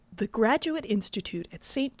The Graduate Institute at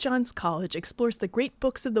St. John's College explores the great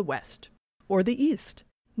books of the West, or the East,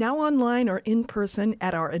 now online or in person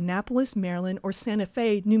at our Annapolis, Maryland, or Santa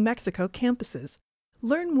Fe, New Mexico campuses.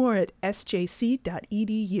 Learn more at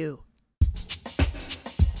sjc.edu.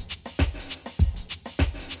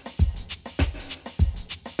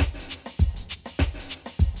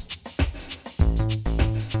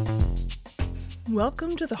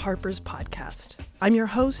 Welcome to the Harper's Podcast. I'm your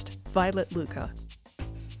host, Violet Lucca.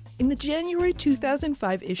 In the January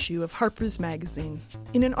 2005 issue of Harper's Magazine,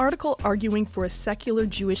 in an article arguing for a secular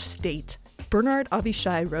Jewish state, Bernard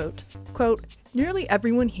Avishai wrote, quote, "Nearly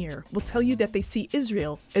everyone here will tell you that they see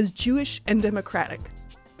Israel as Jewish and democratic.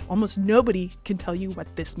 Almost nobody can tell you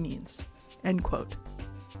what this means." End quote.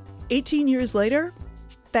 18 years later,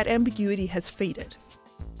 that ambiguity has faded.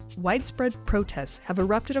 Widespread protests have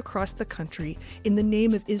erupted across the country in the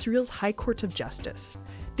name of Israel's High Court of Justice,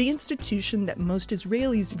 the institution that most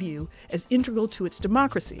Israelis view as integral to its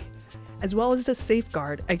democracy, as well as a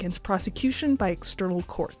safeguard against prosecution by external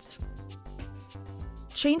courts.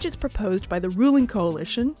 Changes proposed by the ruling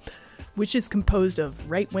coalition, which is composed of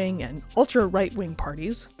right-wing and ultra-right-wing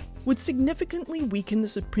parties, would significantly weaken the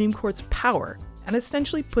Supreme Court's power and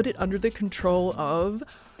essentially put it under the control of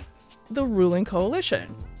the ruling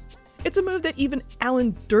coalition. It's a move that even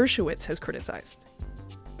Alan Dershowitz has criticized.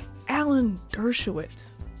 Alan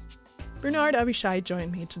Dershowitz. Bernard Avishai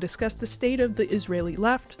joined me to discuss the state of the Israeli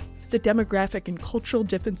left, the demographic and cultural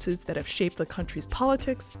differences that have shaped the country's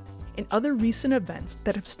politics, and other recent events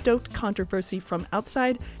that have stoked controversy from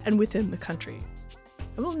outside and within the country.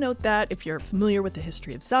 I will note that if you're familiar with the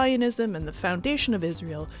history of Zionism and the foundation of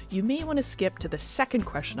Israel, you may want to skip to the second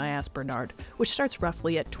question I asked Bernard, which starts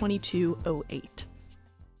roughly at 2208.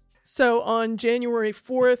 So on January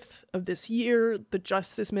 4th of this year, the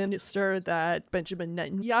justice minister that Benjamin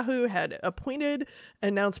Netanyahu had appointed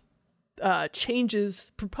announced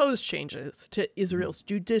proposed changes to Israel's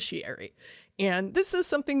judiciary. And this is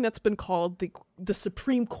something that's been called the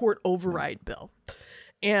Supreme Court Override Bill.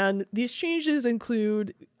 And these changes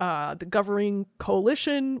include the governing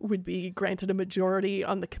coalition would be granted a majority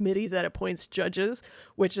on the committee that appoints judges,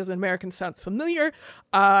 which as an American sounds familiar.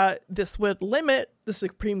 This would limit the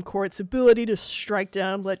Supreme Court's ability to strike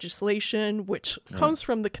down legislation, which comes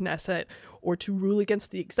from the Knesset, or to rule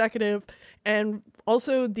against the executive. And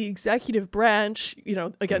also the executive branch,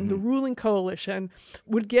 the ruling coalition,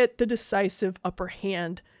 would get the decisive upper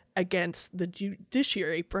hand against the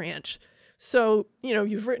judiciary branch. So,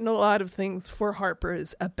 you've written a lot of things for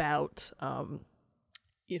Harper's about,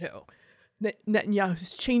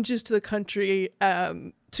 Netanyahu's changes to the country.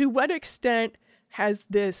 To what extent has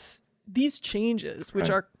these changes, which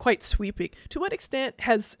are quite sweeping, to what extent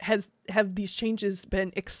have these changes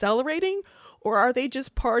been accelerating, or are they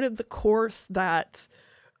just part of the course that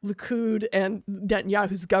Likud and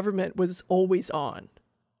Netanyahu's government was always on?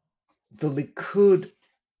 The Likud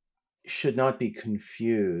should not be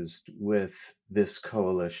confused with this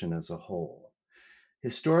coalition as a whole.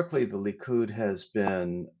 Historically, the Likud has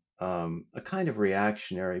been a kind of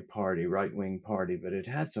reactionary party, right-wing party, but it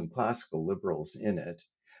had some classical liberals in it.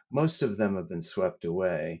 Most of them have been swept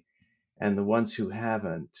away, and the ones who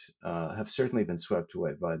haven't have certainly been swept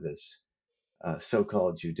away by this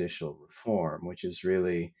so-called judicial reform, which is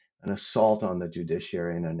really an assault on the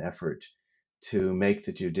judiciary and an effort to make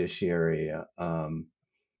the judiciary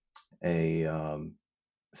a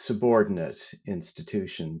subordinate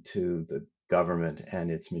institution to the government and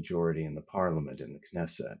its majority in the parliament, in the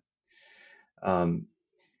Knesset.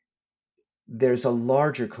 There's a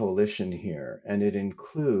larger coalition here, and it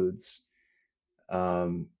includes,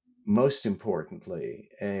 most importantly,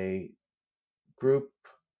 a group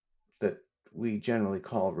that we generally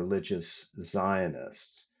call religious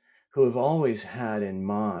Zionists, who have always had in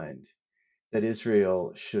mind that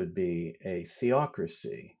Israel should be a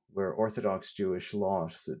theocracy, where Orthodox Jewish law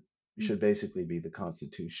should basically be the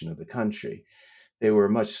constitution of the country. They were a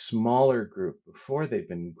much smaller group before. They've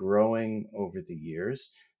been growing over the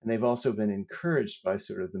years, and they've also been encouraged by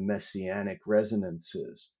sort of the messianic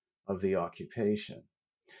resonances of the occupation.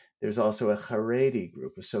 There's also a Haredi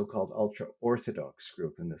group, a so-called ultra-Orthodox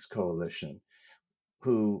group in this coalition,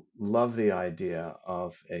 who love the idea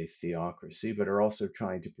of a theocracy, but are also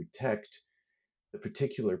trying to protect the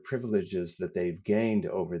particular privileges that they've gained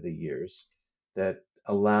over the years that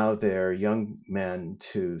allow their young men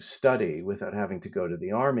to study without having to go to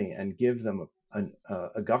the army, and give them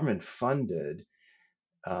a government-funded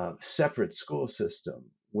separate school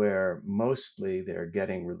system where mostly they're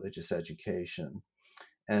getting religious education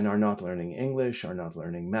and are not learning English, are not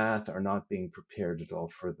learning math, are not being prepared at all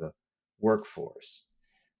for the workforce.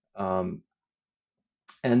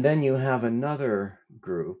 And then you have another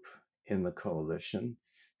group in the coalition,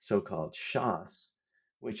 so-called Shas,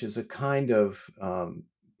 which is a kind of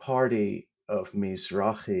party of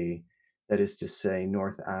Mizrahi, that is to say,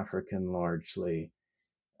 North African largely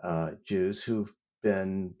Jews who've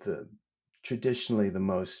been traditionally the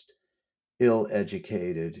most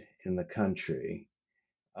ill-educated in the country,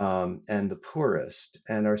 and the poorest,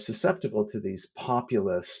 and are susceptible to these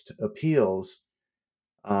populist appeals,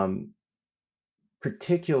 um,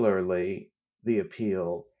 particularly the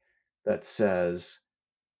appeal that says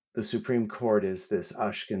the Supreme Court is this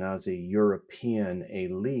Ashkenazi European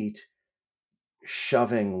elite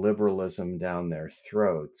shoving liberalism down their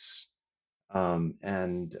throats,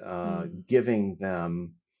 and Mm. giving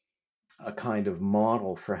them a kind of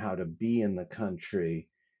model for how to be in the country,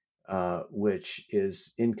 which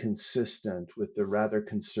is inconsistent with the rather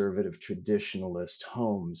conservative traditionalist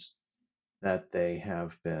homes that they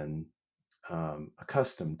have been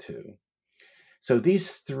accustomed to. So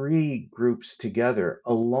these three groups together,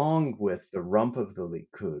 along with the rump of the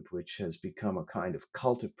Likud, which has become a kind of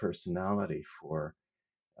cult of personality for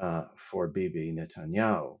Bibi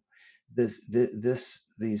Netanyahu,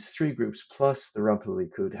 these three groups plus the rump of the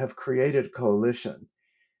Likud have created a coalition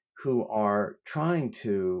who are trying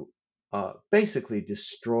to basically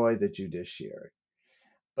destroy the judiciary.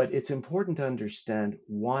 But it's important to understand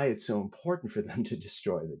why it's so important for them to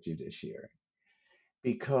destroy the judiciary,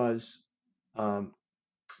 because um,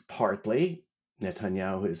 partly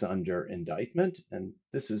Netanyahu is under indictment, and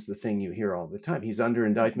this is the thing you hear all the time. He's under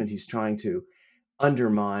indictment. Mhm. He's trying to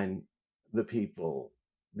undermine the people,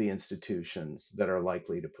 the institutions that are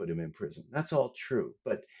likely to put him in prison. That's all true,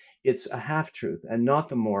 but it's a half truth and not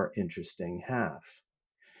the more interesting half.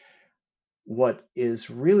 What is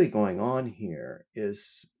really going on here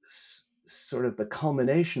is sort of the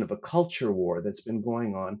culmination of a culture war that's been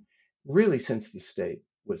going on really since the state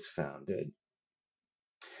was founded.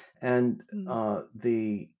 And Mm.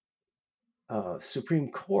 the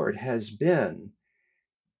Supreme Court has been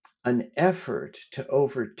an effort to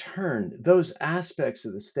overturn those aspects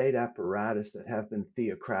of the state apparatus that have been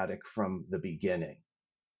theocratic from the beginning.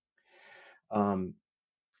 Um,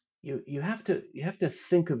 you have to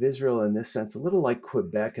think of Israel in this sense a little like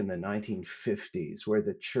Quebec in the 1950s, where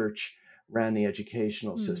the church ran the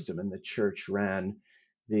educational Mm. system and the church ran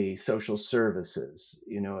the social services.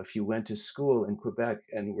 You know, if you went to school in Quebec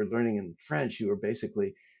and were learning in French, you were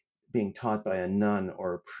basically being taught by a nun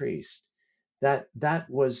or a priest. That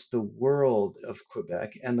was the world of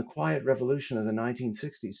Quebec, and the Quiet Revolution of the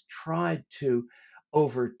 1960s tried to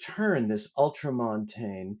overturn this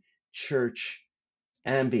ultramontane church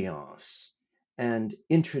ambiance and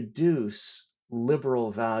introduce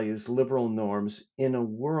liberal values, liberal norms in a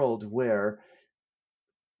world where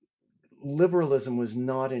liberalism was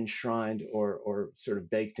not enshrined or sort of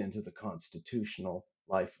baked into the constitutional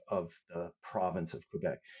life of the province of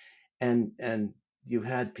Quebec. And you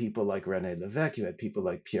had people like René Lévesque, you had people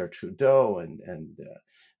like Pierre Trudeau and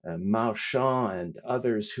Marchand and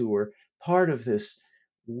others who were part of this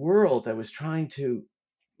world that was trying to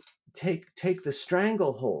take the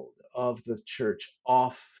stranglehold of the church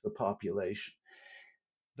off the population.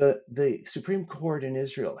 The Supreme Court in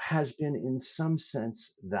Israel has been, in some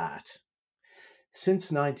sense, that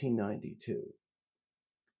since 1992.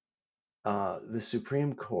 The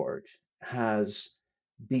Supreme Court has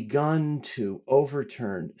begun to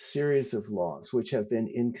overturn series of laws which have been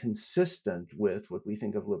inconsistent with what we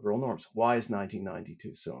think of liberal norms. Why is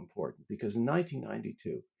 1992 so important? Because in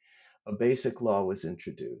 1992, a basic law was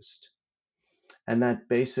introduced, and that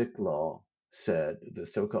basic law said, the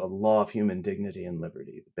so-called law of human dignity and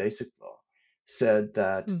liberty, the basic law said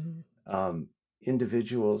that Mhm.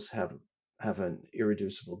 individuals have an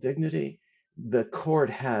irreducible dignity. The court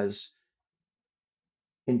has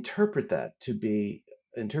interpret that to be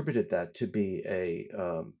interpreted that to be a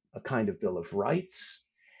kind of Bill of Rights,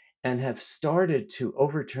 and have started to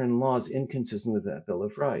overturn laws inconsistent with that Bill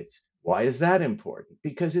of Rights. Why is that important?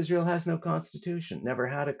 Because Israel has no constitution, never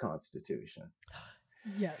had a constitution.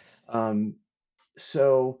 Yes. Um,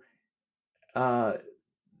 so, uh,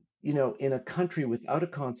 in a country without a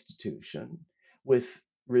constitution, with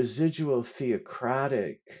residual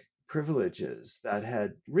theocratic privileges that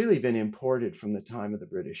had really been imported from the time of the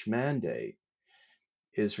British Mandate,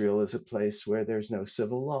 Israel is a place where there's no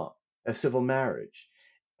civil law, a civil marriage,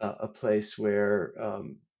 a place where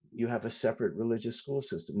you have a separate religious school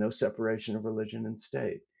system, no separation of religion and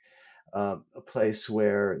state, a place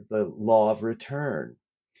where the law of return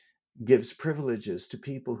gives privileges to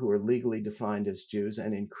people who are legally defined as Jews,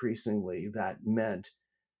 and increasingly that meant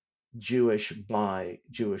Jewish by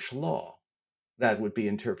Jewish law. that would be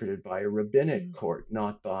interpreted by a rabbinic Mm. court,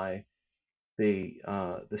 not by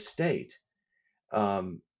the state.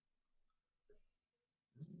 Um,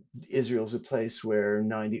 Israel's a place where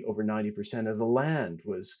over 90% of the land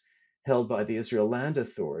was held by the Israel Land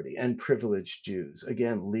Authority and privileged Jews.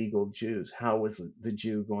 Again, legal Jews. How was the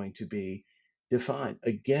Jew going to be defined?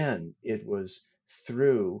 Again, it was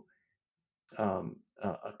through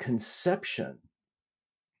a conception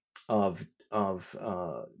of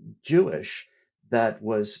Jewish that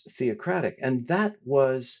was theocratic, and that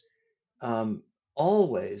was um,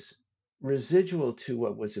 always residual to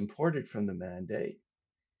what was imported from the Mandate.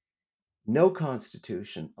 No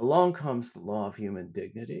constitution. Along comes the law of human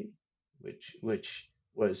dignity, which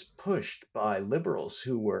was pushed by liberals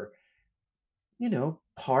who were,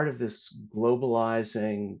 part of this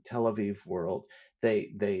globalizing Tel Aviv world.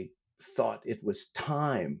 They thought it was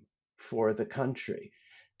time for the country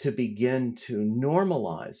to begin to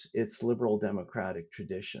normalize its liberal democratic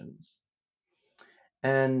traditions.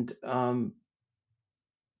 And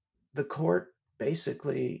the court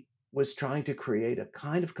basically was trying to create a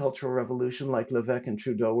kind of cultural revolution like Levesque and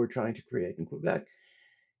Trudeau were trying to create in Quebec.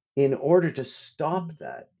 In order to stop Mm.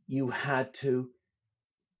 that, you had to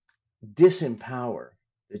disempower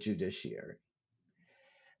the judiciary.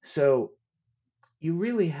 So you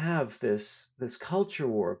really have this culture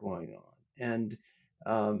war going on, and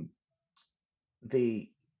um, the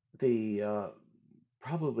the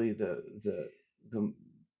probably the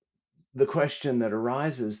the question that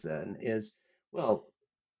arises then is, well,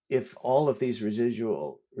 if all of these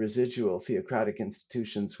residual theocratic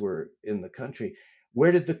institutions were in the country,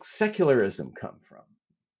 where did the secularism come from?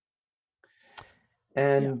 Yeah.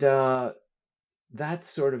 And that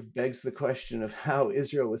sort of begs the question of how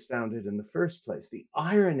Israel was founded in the first place. The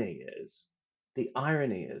irony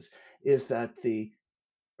is that the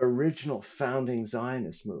original founding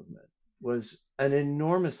Zionist movement was an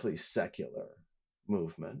enormously secular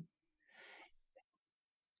movement.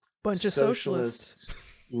 Bunch of socialists. Socialists,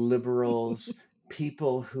 liberals,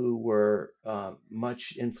 people who were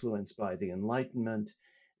much influenced by the Enlightenment,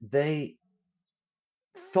 they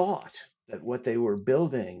thought that what they were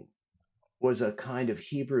building was a kind of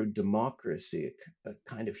Hebrew democracy, a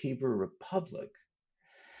kind of Hebrew republic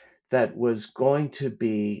that was going to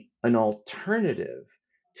be an alternative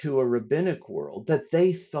to a rabbinic world that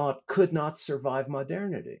they thought could not survive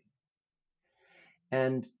modernity.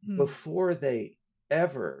 And Mm. before they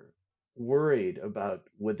ever worried about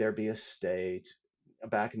would there be a state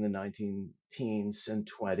back in the 19 teens and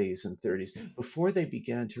 20s and 30s, before they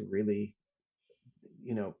began to really,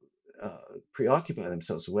 you know, preoccupy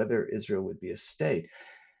themselves with whether Israel would be a state,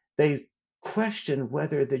 they questioned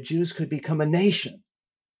whether the Jews could become a nation.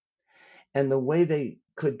 And the way they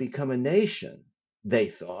could become a nation, they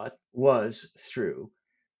thought, was through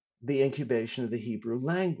the incubation of the Hebrew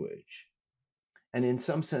language. And in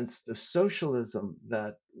some sense, the socialism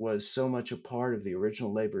that was so much a part of the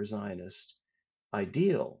original labor Zionist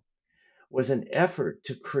ideal was an effort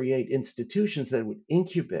to create institutions that would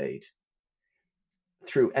incubate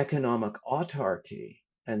through economic autarky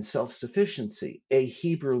and self sufficiency a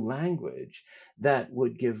Hebrew language that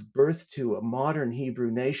would give birth to a modern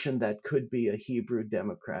Hebrew nation that could be a Hebrew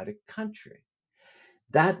democratic country.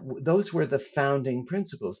 Those were the founding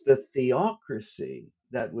principles. The theocracy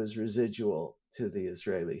that was residual to the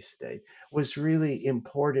Israeli state was really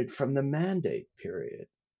imported from the Mandate period.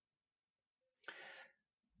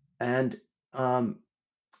 And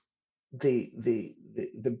the the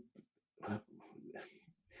the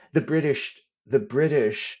the the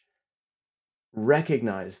British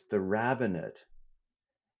recognized the rabbinate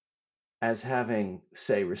as having,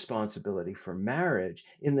 say, responsibility for marriage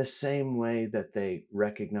in the same way that they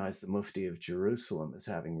recognized the Mufti of Jerusalem as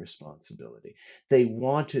having responsibility. They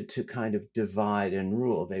wanted to kind of divide and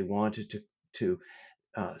rule. They wanted to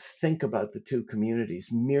think about the two communities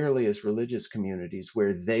merely as religious communities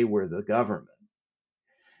where they were the government.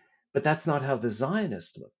 But that's not how the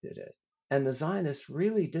Zionists looked at it. And the Zionists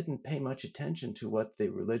really didn't pay much attention to what the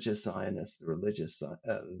religious Zionists,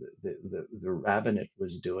 the rabbinate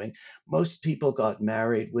was doing. Most people got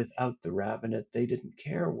married without the rabbinate. They didn't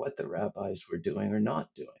care what the rabbis were doing or not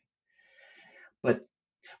doing. But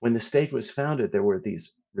when the state was founded, there were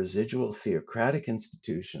these residual theocratic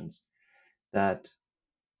institutions that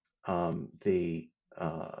the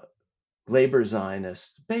labor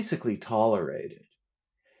Zionists basically tolerated.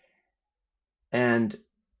 And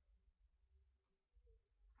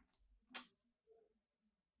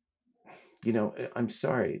I'm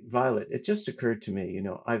sorry, Violet, it just occurred to me,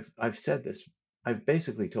 I've said this, I've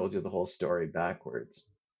basically told you the whole story backwards.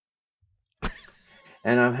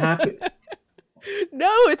 And I'm happy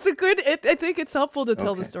No, it's a good. I think it's helpful to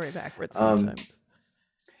tell the Okay. story backwards Um, sometimes.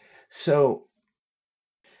 so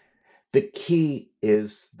the key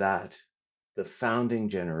is that the founding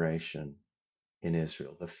generation in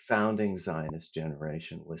Israel, the founding Zionist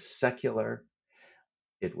generation, was secular,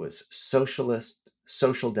 it was socialist,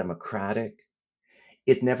 social democratic.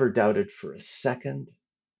 It never doubted for a second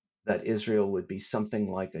that Israel would be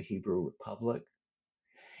something like a Hebrew republic.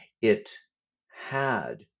 It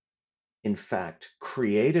had, in fact,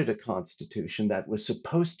 created a constitution that was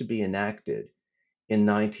supposed to be enacted in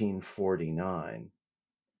 1949.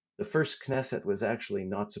 The first Knesset was actually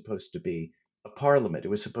not supposed to be a parliament. It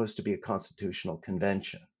was supposed to be a constitutional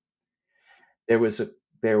convention. There was a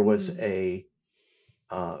there was Mm, a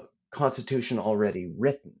constitution already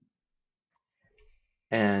written,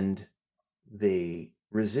 and the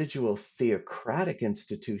residual theocratic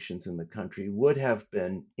institutions in the country would have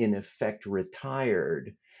been, in effect,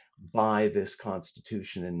 retired by this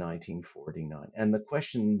constitution in 1949. And the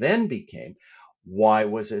question then became, why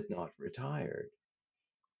was it not retired?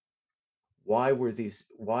 Why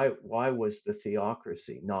was the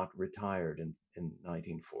theocracy not retired in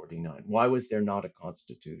 1949? Why was there not a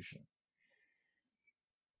constitution?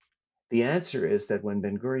 The answer is that when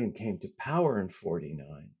Ben Gurion came to power in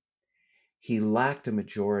 49, he lacked a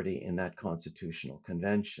majority in that constitutional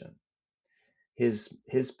convention.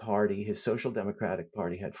 His party, his Social Democratic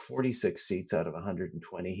Party, had 46 seats out of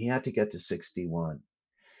 120. He had to get to 61.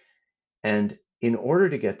 And in order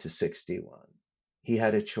to get to 61, he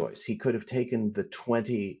had a choice. He could have taken the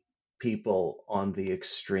 20 people on the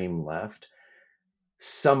extreme left,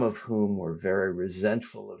 some of whom were very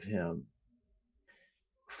resentful of him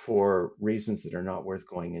for reasons that are not worth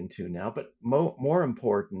going into now, but more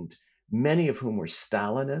important, many of whom were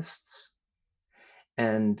Stalinists.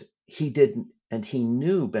 And he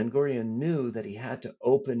knew, Ben Gurion knew that he had to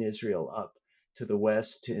open Israel up to the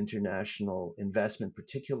West, to international investment,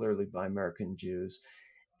 particularly by American Jews.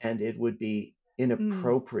 And it would be mm,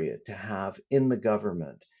 inappropriate to have in the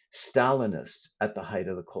government Stalinists at the height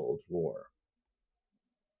of the Cold War.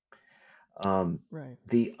 Um, right.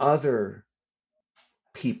 the other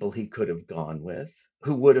people he could have gone with,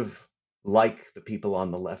 who would have, like the people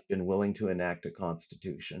on the left, been willing to enact a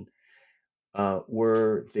constitution,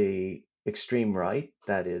 were the extreme right,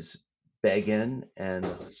 that is, Begin and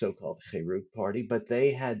the so-called Herut Party, but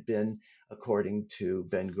they had been, according to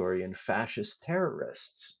Ben Gurion, fascist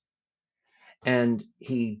terrorists. And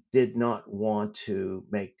he did not want to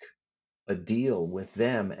make a deal with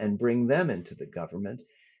them and bring them into the government,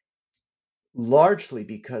 largely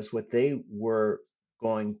because what they were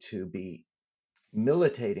going to be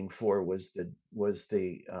militating for was the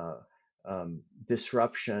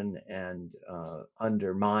disruption and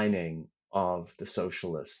undermining of the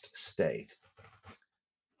socialist state.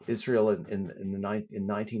 Israel in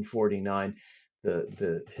 1949,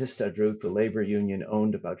 the Histadrut, the labor union,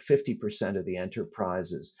 owned about 50% of the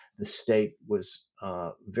enterprises. The state was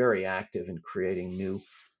very active in creating new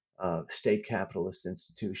state capitalist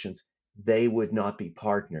institutions. They would not be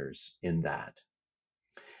partners in that.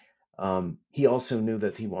 He also knew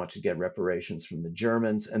that he wanted to get reparations from the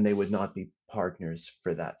Germans, and they would not be partners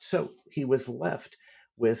for that. So he was left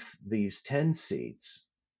with these 10 seats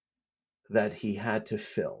that he had to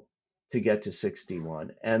fill to get to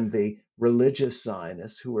 61. And the religious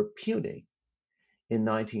Zionists, who were puny in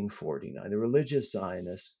 1949, the religious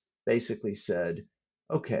Zionists basically said,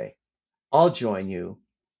 okay, I'll join you.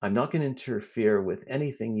 I'm not going to interfere with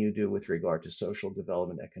anything you do with regard to social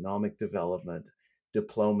development, economic development,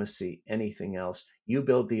 diplomacy, anything else. You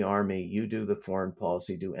build the army, you do the foreign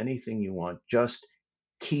policy, do anything you want. Just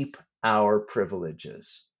keep our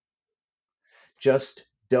privileges. Just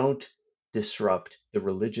don't disrupt the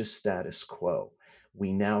religious status quo.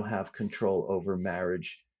 We now have control over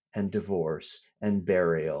marriage and divorce and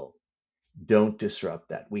burial. Don't disrupt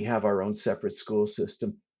that. We have our own separate school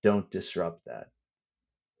system. Don't disrupt that.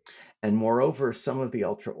 And moreover, some of the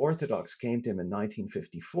ultra Orthodox came to him in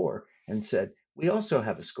 1954 and said, we also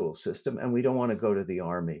have a school system and we don't want to go to the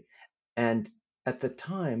army. And at the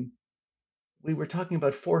time, we were talking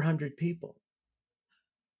about 400 people.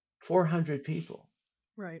 400 people.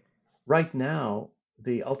 Right. Right now,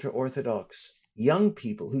 the ultra Orthodox young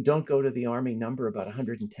people who don't go to the army number about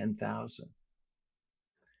 110,000.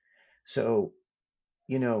 So,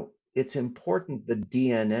 it's important, the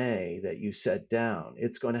DNA that you set down.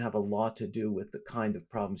 It's going to have a lot to do with the kind of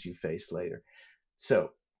problems you face later.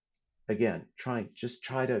 So, again,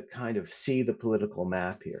 try to kind of see the political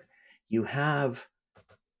map here. You have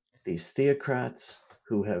these theocrats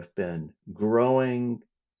who have been growing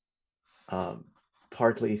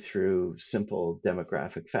partly through simple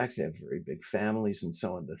demographic facts. They have very big families and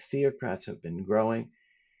so on. The theocrats have been growing,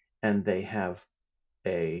 and they have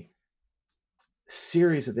a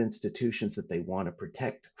series of institutions that they want to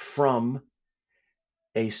protect from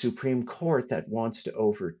a Supreme Court that wants to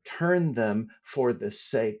overturn them for the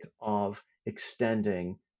sake of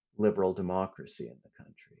extending liberal democracy in the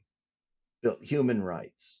country, human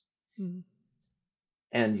rights. Mm.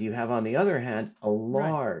 And you have, on the other hand, a Right.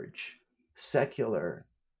 large secular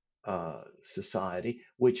society,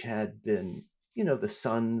 which had been, the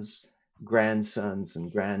sons, grandsons,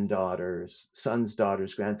 and granddaughters, sons,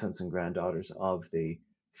 daughters, grandsons, and granddaughters of the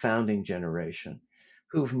founding generation,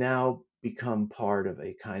 who've now become part of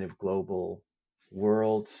a kind of global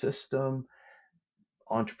world system,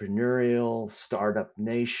 entrepreneurial, startup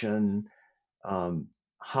nation,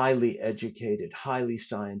 highly educated, highly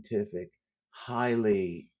scientific,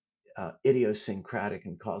 highly idiosyncratic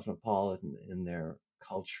and cosmopolitan in their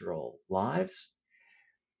cultural lives.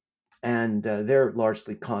 And they're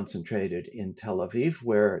largely concentrated in Tel Aviv,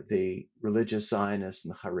 where the religious Zionists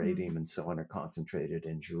and the Haredim and so on are concentrated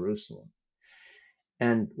in Jerusalem.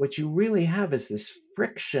 And what you really have is this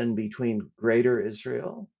friction between Greater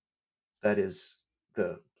Israel, that is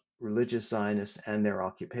the religious Zionists and their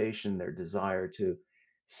occupation, their desire to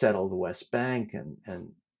settle the West Bank and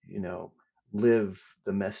live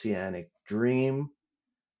the messianic dream,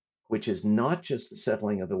 which is not just the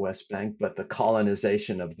settling of the West Bank, but the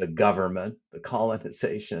colonization of the government, the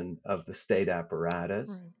colonization of the state apparatus.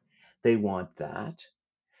 Right. They want that.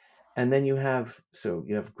 And then you have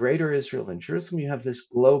Greater Israel in Jerusalem, you have this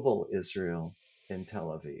global Israel in Tel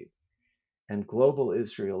Aviv. And global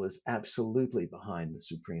Israel is absolutely behind the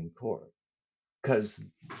Supreme Court because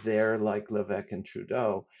they're like Levesque and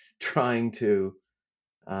Trudeau trying to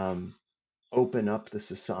open up the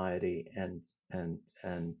society and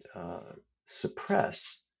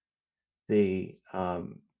suppress the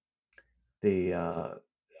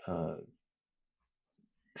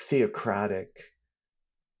theocratic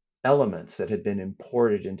elements that had been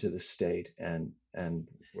imported into the state and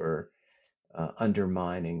were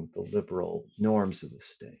undermining the liberal norms of the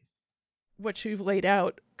state. What you've laid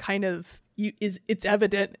out kind of it's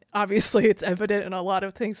evident. Obviously, it's evident in a lot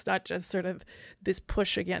of things, not just sort of this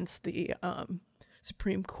push against the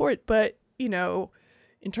Supreme Court, but in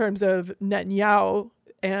terms of Netanyahu,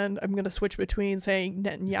 and I'm going to switch between saying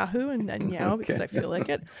Netanyahu and Netanyahu because I feel like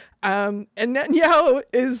it. And Netanyahu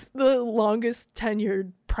is the longest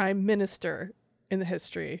tenured prime minister in the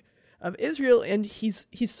history of Israel, and he's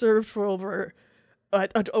served for over a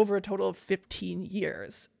total of 15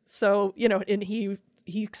 years. So, and he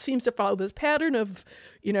seems to follow this pattern of,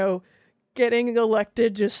 getting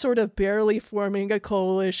elected, just sort of barely forming a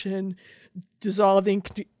coalition, dissolving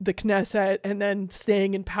the Knesset, and then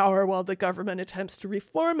staying in power while the government attempts to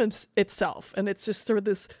reform itself. And it's just sort of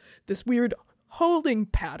this weird holding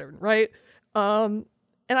pattern, right? And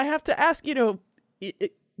I have to ask,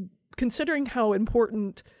 considering how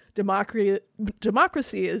important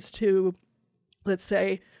democracy is to, let's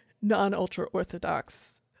say,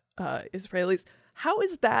 non-ultra-Orthodox Israelis, how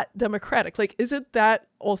is that democratic? Like, isn't that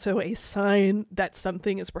also a sign that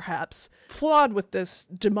something is perhaps flawed with this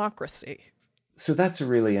democracy? So that's a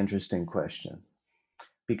really interesting question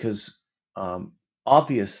because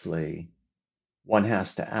obviously one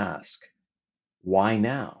has to ask, why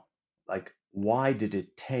now? Like, why did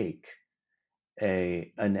it take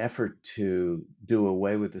an effort to do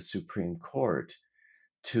away with the Supreme Court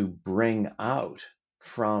to bring out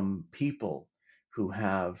from people who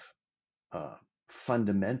have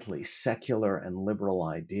fundamentally secular and liberal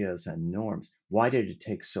ideas and norms? Why did it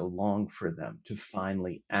take so long for them to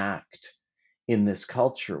finally act in this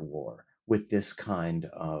culture war with this kind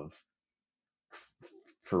of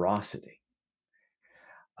ferocity?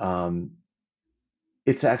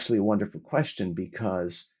 It's actually a wonderful question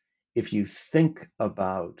because if you think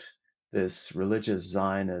about this religious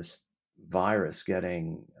Zionist virus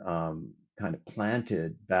getting kind of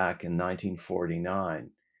planted back in 1949,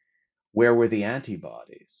 where were the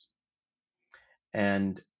antibodies?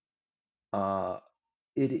 And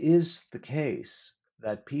it is the case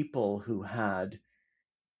that people who had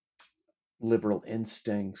liberal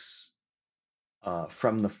instincts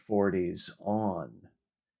from the 40s on,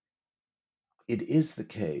 it is the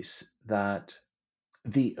case that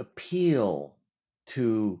the appeal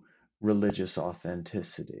to religious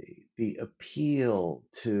authenticity, the appeal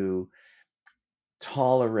to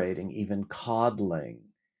tolerating, even coddling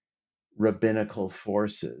rabbinical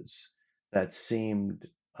forces that seemed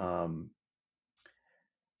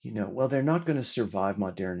well, they're not going to survive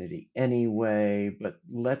modernity anyway, but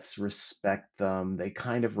let's respect them. They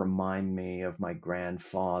kind of remind me of my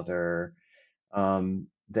grandfather.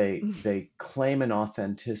 They claim an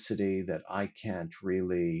authenticity that I can't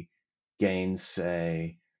really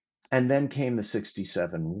gainsay. And then came the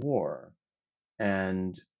 67 war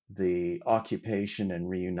and the occupation and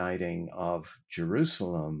reuniting of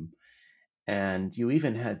Jerusalem. And you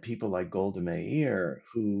even had people like Golda Meir,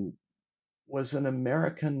 who was an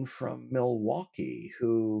American from Milwaukee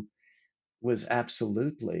who was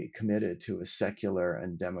absolutely committed to a secular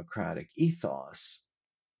and democratic ethos,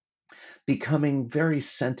 becoming very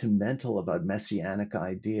sentimental about messianic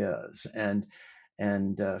ideas and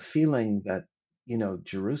feeling that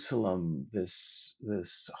Jerusalem, this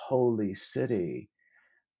holy city.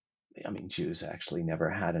 I mean, Jews actually never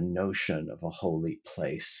had a notion of a holy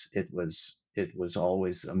place. It was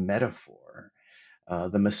always a metaphor.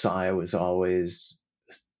 The Messiah was always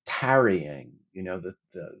tarrying. The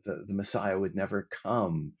Messiah would never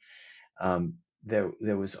come.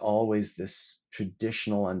 There was always this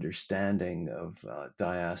traditional understanding of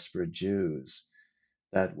diaspora Jews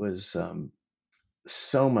that was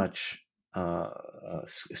so much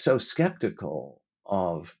so skeptical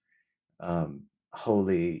of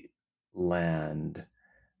holy land,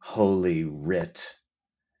 holy writ.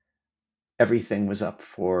 Everything was up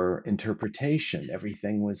for interpretation.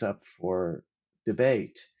 Everything was up for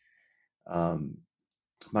debate. Um,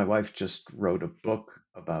 my wife just wrote a book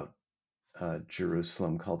about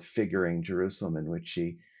Jerusalem called Figuring Jerusalem, in which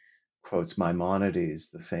she quotes Maimonides,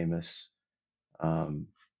 the famous um,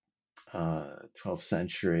 12th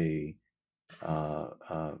century uh,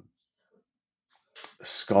 uh,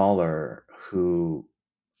 scholar who,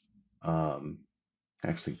 um,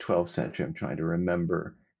 actually 12th century, I'm trying to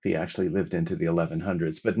remember if he actually lived into the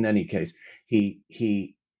 1100s, but in any case, he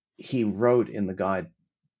wrote in the Guide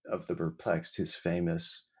of the Perplexed, his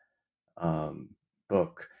famous um,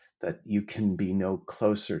 book, that you can be no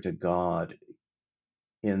closer to God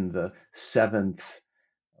in the seventh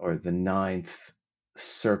or the ninth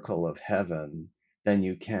circle of heaven than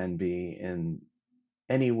you can be in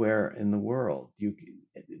anywhere in the world.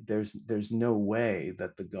 There's no way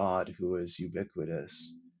that the God who is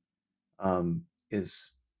ubiquitous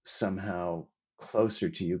is somehow closer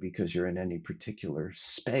to you because you're in any particular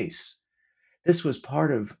space. This was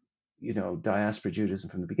part of diaspora Judaism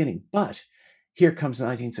from the beginning. But here comes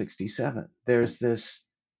 1967. There's this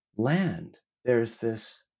land. There's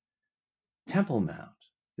this Temple Mount.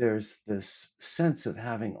 There's this sense of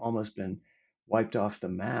having almost been wiped off the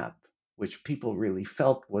map, which people really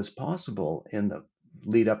felt was possible in the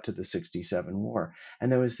lead up to the 67 war.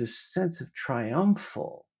 And there was this sense of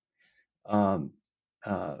triumphal um,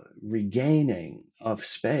 regaining of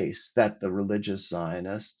space that the religious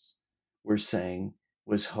Zionists were saying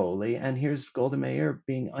was holy. And here's Golda Meir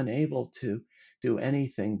being unable to do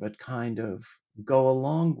anything but kind of go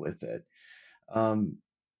along with it. Um,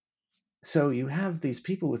 so you have these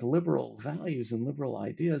people with liberal values and liberal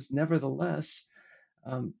ideas, nevertheless,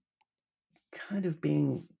 um, kind of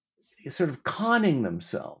being sort of conning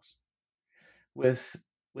themselves with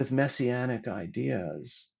messianic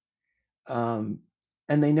ideas, um,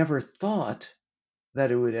 and they never thought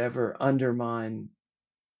that it would ever undermine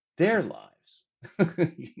their lives.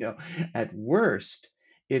 At worst,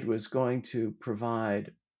 it was going to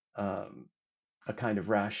provide um, a kind of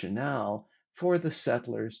rationale for the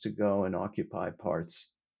settlers to go and occupy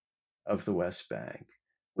parts of the West Bank,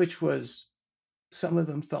 which was, some of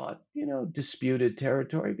them thought, disputed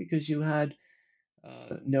territory because you had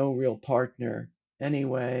no real partner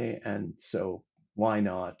anyway. And so why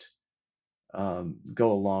not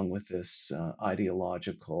go along with this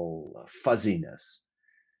ideological fuzziness?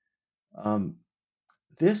 Um,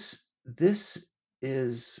 this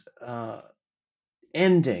is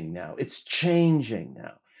ending now. It's changing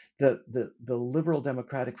now. The liberal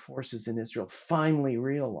democratic forces in Israel finally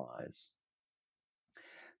realize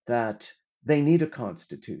that they need a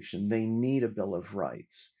constitution, they need a Bill of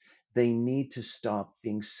Rights, they need to stop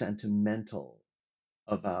being sentimental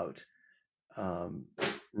about um,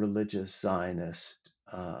 religious Zionist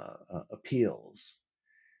appeals.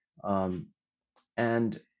 Um,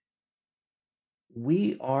 and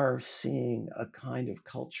we are seeing a kind of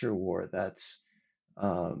culture war that's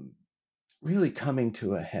um, really coming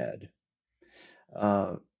to a head.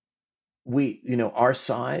 Uh, our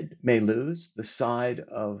side may lose, the side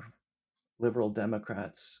of liberal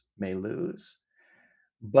Democrats may lose,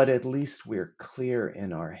 but at least we're clear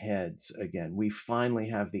in our heads again. We finally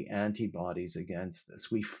have the antibodies against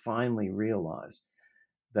this. We finally realize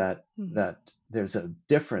that Mhm. that there's a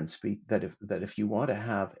difference that if you want to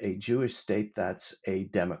have a Jewish state that's a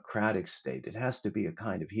democratic state, it has to be a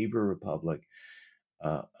kind of Hebrew republic.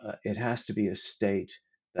 It has to be a state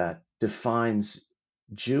that defines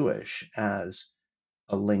Jewish as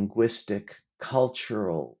a linguistic,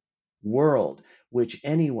 cultural world which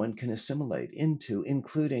anyone can assimilate into,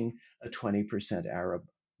 including a 20% Arab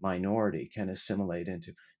minority can assimilate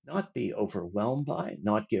into, not be overwhelmed by,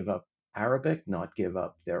 not give up Arabic, not give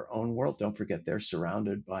up their own world. Don't forget, they're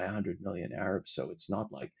surrounded by 100 million Arabs, so it's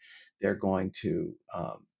not like they're going to,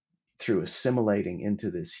 through assimilating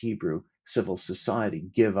into this Hebrew civil society,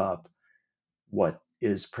 give up what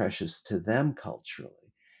is precious to them culturally.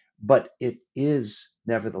 But it is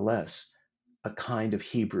nevertheless a kind of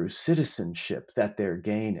Hebrew citizenship that they're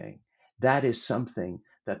gaining. That is something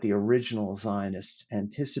that the original Zionists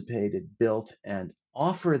anticipated, built, and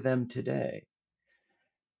offer them today.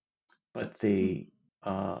 But the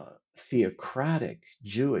theocratic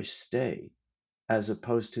Jewish state, as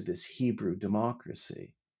opposed to this Hebrew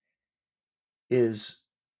democracy, is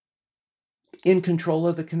in control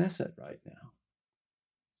of the Knesset right now.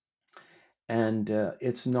 And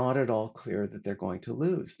it's not at all clear that they're going to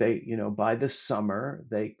lose. They, by the summer,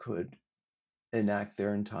 they could enact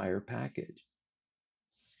their entire package.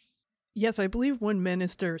 Yes, I believe one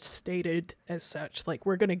minister stated as such, like,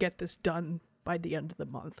 we're going to get this done by the end of the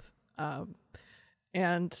month. Um,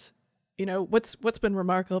 and what's been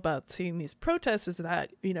remarkable about seeing these protests is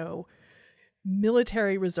that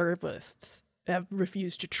military reservists have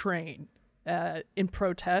refused to train in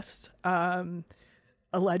protest.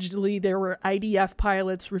 Allegedly, there were IDF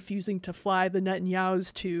pilots refusing to fly the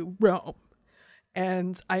Netanyahus to Rome.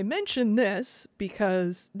 And I mention this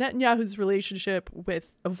because Netanyahu's relationship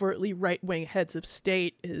with overtly right-wing heads of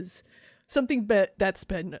state is something that's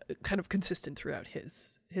been kind of consistent throughout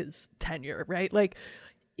his tenure, right? Like,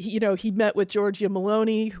 he met with Giorgia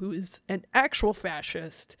Meloni, who is an actual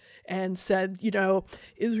fascist, and said,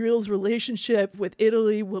 Israel's relationship with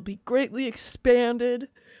Italy will be greatly expanded.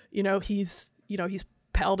 He's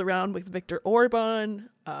palled around with Viktor Orban,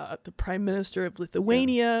 the prime minister of Yeah,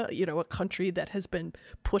 Lithuania, a country that has been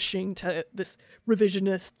pushing to this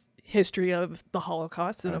revisionist history of the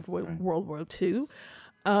Holocaust and right, of right. World War II.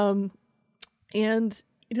 And,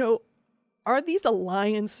 are these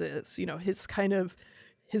alliances, his kind of,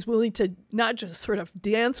 his willing to not just sort of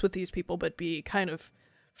dance with these people, but be kind of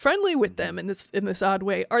friendly with Mhm. them in this odd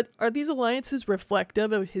way. Are these alliances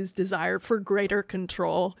reflective of his desire for greater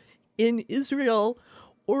control in Israel,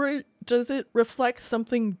 or does it reflect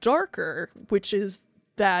something darker, which is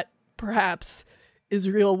that perhaps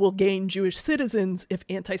Israel will gain Jewish citizens if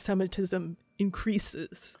anti-Semitism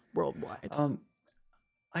increases worldwide? Um,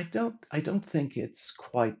 I don't think it's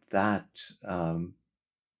quite that um,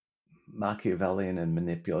 Machiavellian and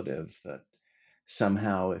manipulative that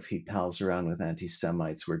somehow, if he pals around with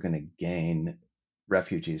anti-Semites, we're going to gain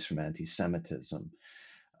refugees from anti-Semitism.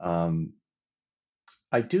 Um,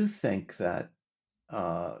 I do think that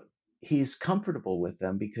uh, he's comfortable with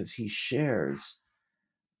them because he shares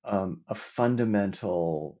a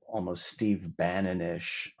fundamental, almost Steve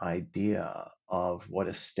Bannon-ish idea of what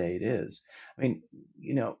a state is. I mean,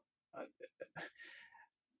 you know,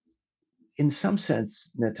 in some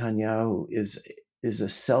sense, Netanyahu is a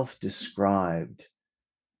self-described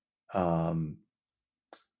um,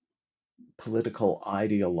 political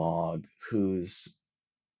ideologue whose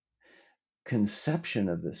conception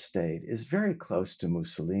of the state is very close to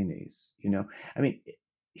Mussolini's. I mean,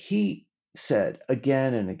 he said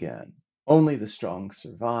again and again, only the strong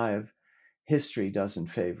survive. History doesn't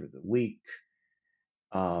favor the weak.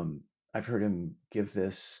 Um, I've heard him give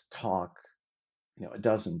this talk, a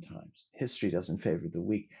dozen times. History doesn't favor the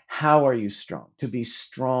weak. How are you strong? To be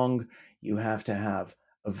strong, you have to have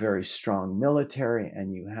a very strong military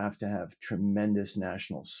and you have to have tremendous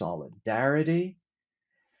national solidarity.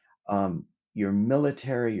 Your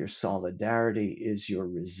military, your solidarity is your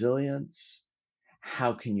resilience.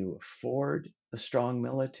 How can you afford a strong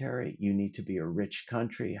military? You need to be a rich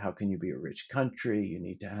country. How can you be a rich country? You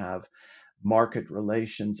need to have market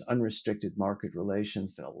relations, unrestricted market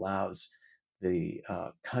relations that allows the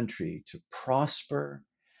country to prosper.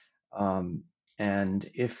 Um, and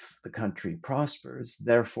if the country prospers,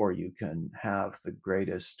 therefore you can have the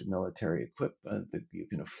greatest military equipment, you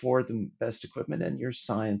can afford the best equipment, and your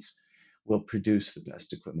science will produce the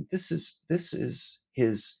best equipment. This is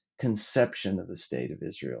his conception of the state of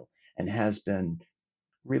Israel, and has been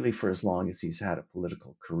really for as long as he's had a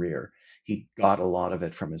political career. He got a lot of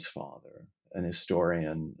it from his father, an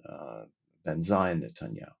historian, Ben Zion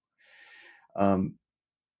Netanyahu. Um,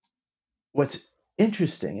 what's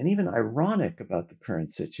interesting and even ironic about the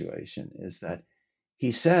current situation is that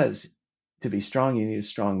he says to be strong, you need a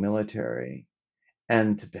strong military.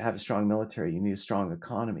 And to have a strong military, you need a strong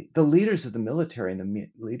economy. The leaders of the military and the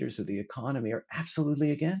leaders of the economy are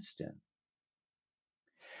absolutely against him.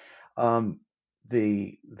 Um,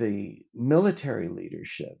 the military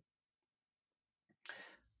leadership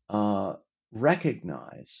uh,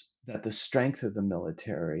 recognize that the strength of the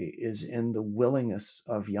military is in the willingness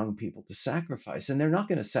of young people to sacrifice, and they're not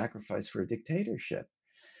going to sacrifice for a dictatorship.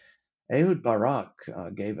 Ehud Barak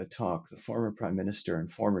gave a talk, the former prime minister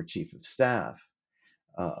and former chief of staff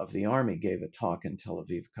of the army gave a talk in Tel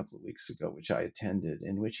Aviv a couple of weeks ago, which I attended,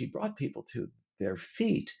 in which he brought people to their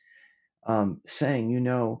feet, saying, you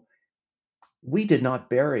know, we did not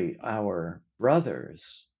bury our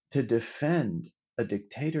brothers to defend a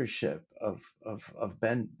dictatorship of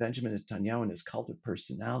Benjamin Netanyahu and his cult of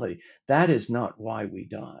personality. That is not why we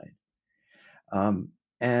died.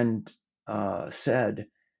 And said,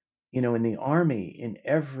 you know, in the army, in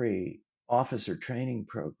every officer training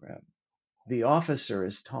program, the officer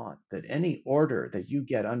is taught that any order that you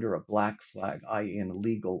get under a black flag, i.e., an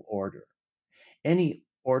illegal order, any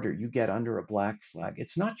order you get under a black flag,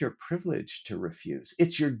 it's not your privilege to refuse,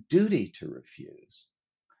 it's your duty to refuse.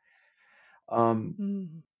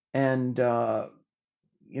 Mm. And,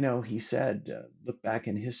 you know, he said, look back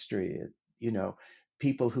in history, you know,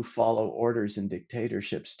 people who follow orders in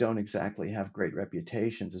dictatorships don't exactly have great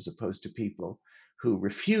reputations as opposed to people who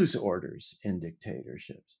refuse orders in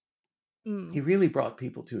dictatorships. Mm. He really brought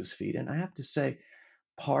people to his feet. And I have to say,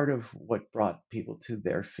 part of what brought people to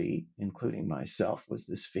their feet, including myself, was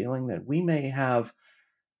this feeling that we may have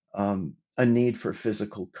a need for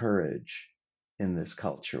physical courage in this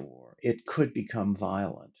culture war. It could become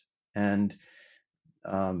violent and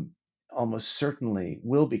um, almost certainly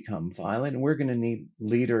will become violent. And we're going to need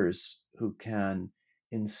leaders who can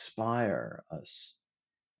inspire us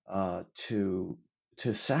to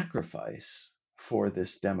sacrifice for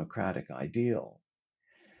this democratic ideal.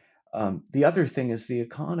 The other thing is the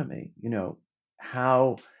economy. You know,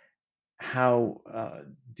 how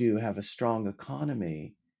do you have a strong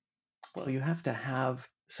economy? Well, you have to have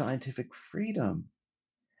scientific freedom.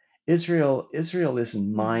 Israel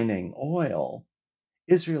isn't Mm. mining oil.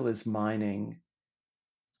 Israel is mining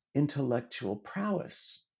intellectual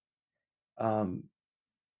prowess, um,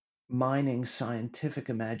 mining scientific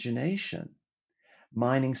imagination,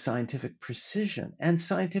 mining scientific precision and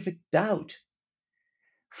scientific doubt,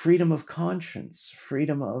 freedom of conscience,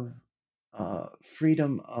 freedom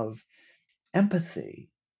of empathy.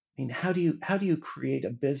 I mean, how do you create a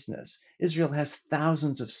business? Israel has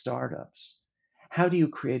thousands of startups. How do you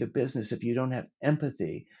create a business if you don't have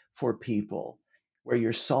empathy for people, where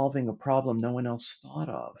you're solving a problem no one else thought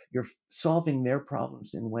of? You're solving their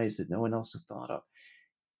problems in ways that no one else has thought of.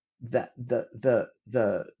 That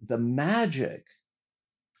the magic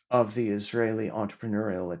of the Israeli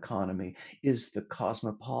entrepreneurial economy is the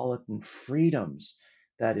cosmopolitan freedoms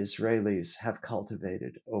that Israelis have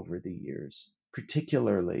cultivated over the years,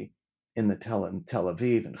 particularly in the Tel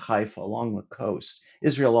Aviv and Haifa along the coast.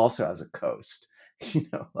 Israel also has a coast, you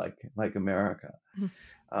know, like America. Mm.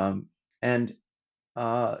 Um, and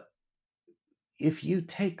uh, if you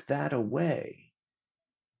take that away,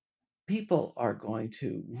 people are going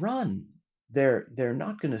to run. They're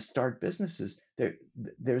not going to start businesses.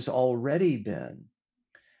 There's already been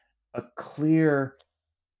a clear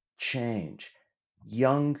change.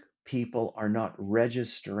 Young people are not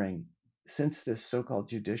registering since this so-called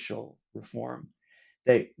judicial reform.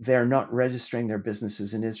 They're not registering their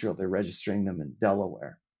businesses in Israel. They're registering them in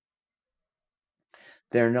Delaware.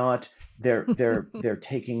 They're not. They're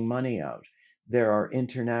taking money out. There are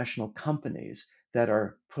international companies that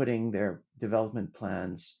are putting their development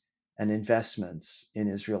plans and investments in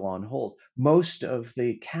Israel on hold. Most of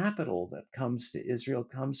the capital that comes to Israel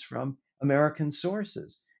comes from American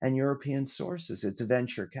sources and European sources. It's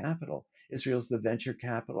venture capital. Israel's the venture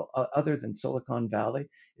capital, other than Silicon Valley,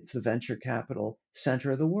 it's the venture capital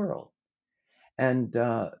center of the world. And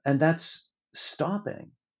that's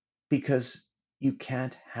stopping because you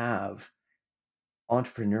can't have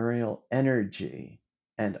entrepreneurial energy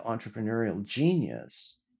and entrepreneurial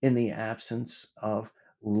genius in the absence of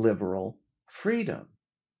liberal freedom.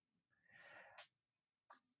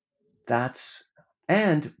 That's,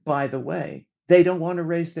 and by the way, they don't want to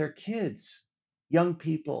raise their kids. Young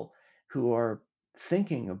people who are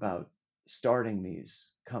thinking about starting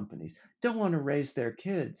these companies don't want to raise their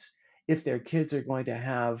kids if their kids are going to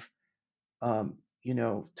have, you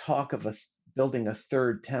know, talk of building a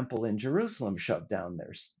third temple in Jerusalem shoved down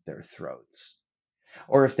their throats,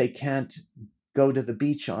 or if they can't go to the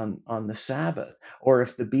beach on the Sabbath, or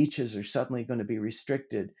if the beaches are suddenly going to be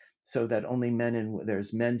restricted so that only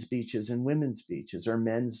there's men's beaches and women's beaches, or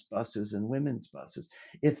men's buses and women's buses.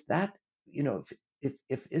 If that,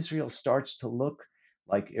 if Israel starts to look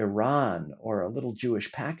like Iran or a little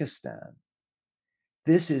Jewish Pakistan,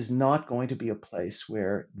 this is not going to be a place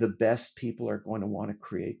where the best people are going to want to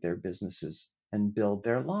create their businesses and build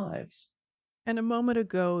their lives. And a moment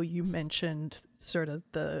ago, you mentioned sort of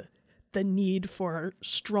the need for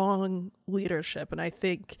strong leadership, and I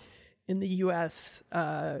think in the U.S.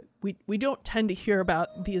 We don't tend to hear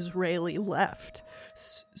about the Israeli left.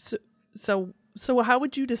 So how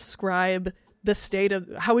would you describe the state of?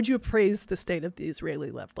 How would you appraise the state of the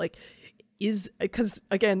Israeli left? Like, because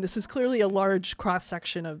again, this is clearly a large cross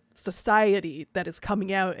section of society that is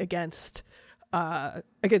coming out against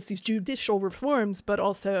these judicial reforms, but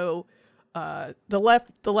also the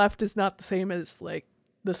left is not the same as like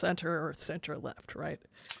the center or center left, right?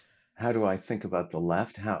 How do I think about the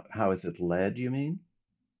left? How is it led, you mean?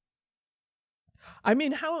 I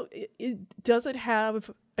mean, does it have?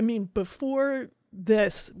 I mean, before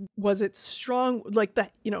this, was it strong? Like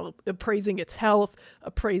that, appraising its health,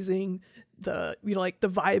 appraising the like the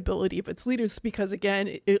viability of its leaders, because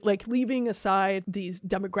again, like leaving aside these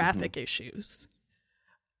demographic issues,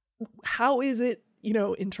 how is it,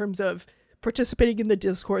 in terms of participating in the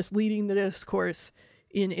discourse, leading the discourse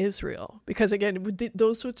in Israel? Because again,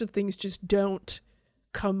 those sorts of things just don't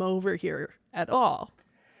come over here at all.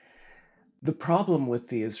 The problem with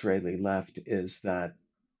the Israeli left is that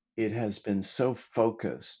it has been so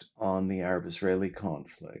focused on the Arab-Israeli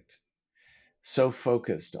conflict, so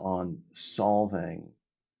focused on solving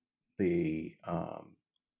the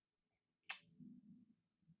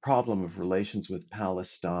problem of relations with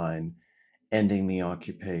Palestine, ending the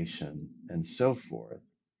occupation, and so forth,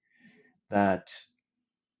 that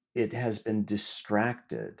it has been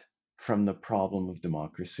distracted from the problem of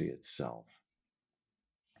democracy itself.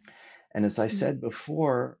 And as I said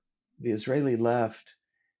before, the Israeli left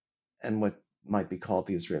and what might be called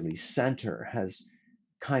the Israeli center has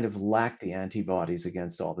kind of lacked the antibodies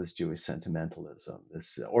against all this Jewish sentimentalism,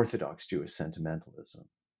 this Orthodox Jewish sentimentalism,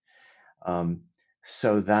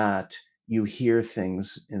 so that you hear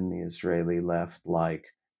things in the Israeli left like,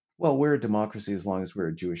 well, we're a democracy as long as we're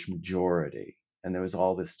a Jewish majority. And there was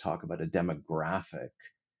all this talk about a demographic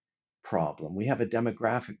problem. We have a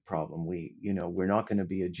demographic problem. We're not going to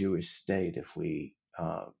be a Jewish state if we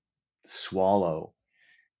swallow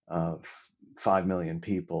uh, 5 million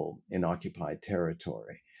people in occupied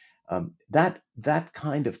territory. That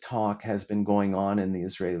kind of talk has been going on in the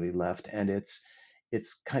Israeli left, and it's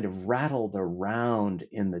kind of rattled around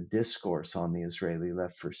in the discourse on the Israeli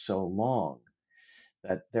left for so long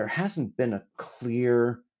that there hasn't been a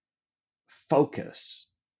clear focus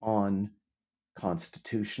on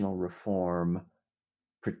constitutional reform,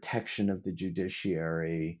 protection of the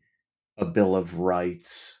judiciary, a Bill of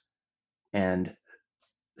Rights, and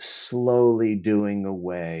slowly doing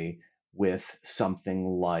away with something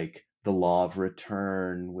like the law of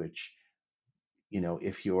return, which,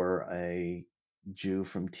 if you're a Jew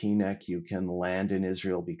from Teaneck, you can land in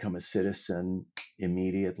Israel, become a citizen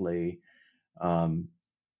immediately.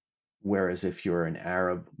 Whereas if you're an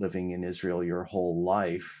Arab living in Israel your whole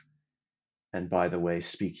life, and by the way,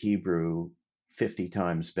 speak Hebrew 50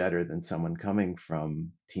 times better than someone coming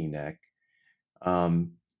from Teaneck,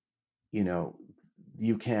 um,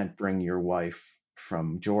 you can't bring your wife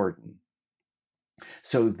from Jordan.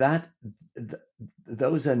 So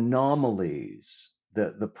those anomalies,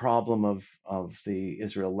 the problem of the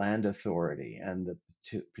Israel Land Authority and the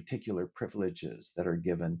particular privileges that are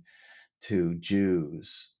given to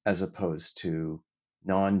Jews as opposed to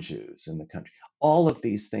non-Jews in the country, all of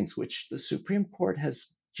these things, which the Supreme Court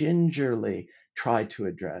has gingerly tried to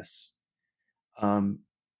address,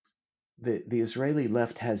 the Israeli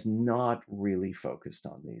left has not really focused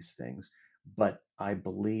on these things, but I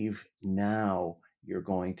believe now you're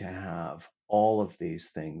going to have all of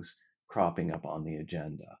these things cropping up on the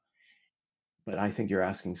agenda. But I think you're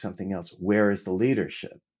asking something else. Where is the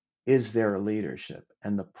leadership? Is there a leadership?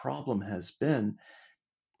 And the problem has been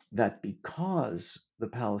that because the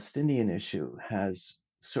Palestinian issue has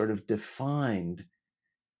sort of defined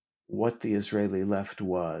what the Israeli left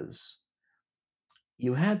was,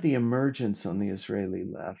 you had the emergence on the Israeli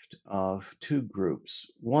left of two groups.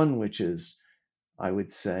 One, which is, I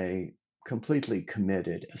would say, completely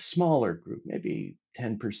committed, a smaller group, maybe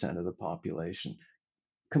 10% of the population,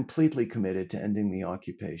 completely committed to ending the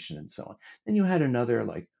occupation and so on. Then you had another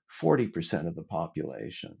like 40% of the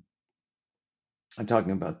population. I'm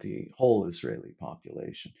talking about the whole Israeli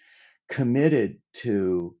population, committed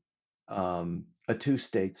to a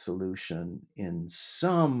two-state solution in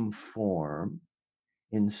some form,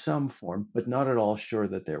 but not at all sure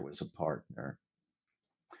that there was a partner.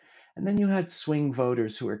 And then you had swing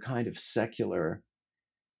voters who are kind of secular,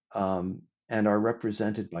 and are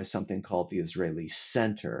represented by something called the Israeli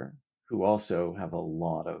Center, who also have a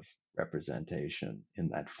lot of representation in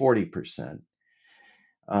that 40%.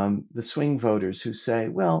 The swing voters who say,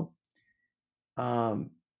 well,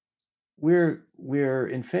 um, we're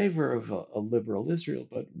in favor of a liberal Israel,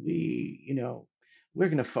 but we're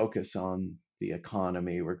going to focus on the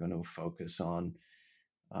economy. We're going to focus on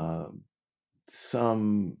um,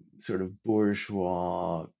 some sort of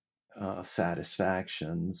bourgeois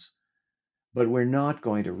satisfactions, but we're not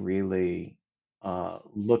going to really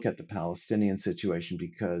look at the Palestinian situation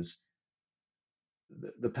because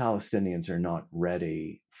the Palestinians are not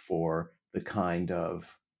ready for the kind of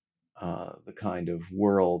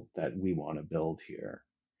world that we want to build here.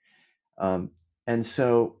 Um, and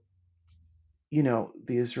so,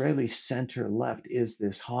 the Israeli center left is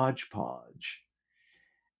this hodgepodge.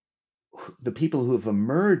 The people who have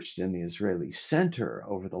emerged in the Israeli center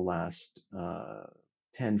over the last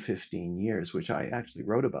 10, 15 years, which I actually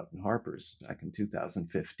wrote about in Harper's back in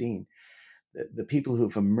 2015, the people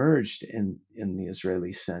who've emerged in the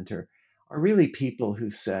Israeli center are really people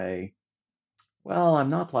who say, well, I'm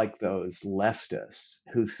not like those leftists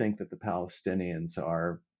who think that the Palestinians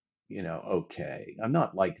are, okay. I'm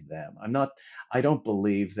not like them. I don't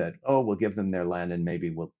believe that, oh, we'll give them their land and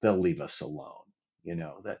maybe they'll leave us alone.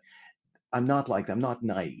 That I'm not like, I'm not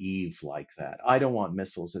naive like that. I don't want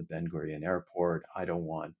missiles at Ben Gurion Airport. I don't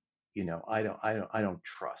want, I don't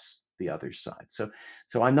trust the other side. So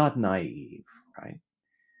I'm not naive, right?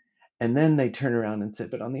 And then they turn around and say,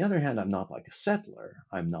 but on the other hand, I'm not like a settler.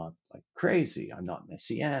 I'm not like crazy. I'm not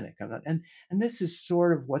messianic. I'm not, and this is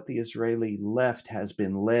sort of what the Israeli left has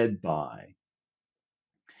been led by.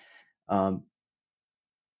 Um,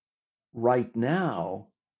 right now,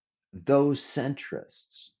 those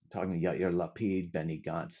centrists, talking about Yair Lapid, Benny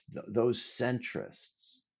Gantz, those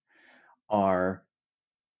centrists are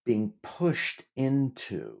being pushed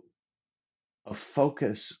into a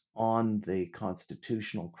focus on the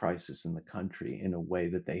constitutional crisis in the country in a way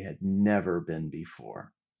that they had never been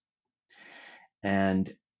before.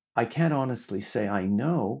 And I can't honestly say I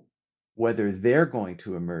know whether they're going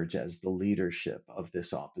to emerge as the leadership of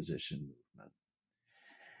this opposition movement.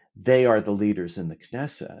 They are the leaders in the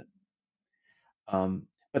Knesset,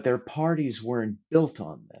 but their parties weren't built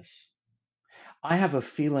on this. I have a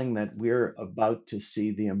feeling that we're about to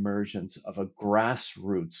see the emergence of a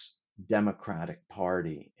grassroots Democratic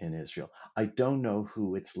Party in Israel. I don't know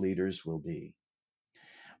who its leaders will be,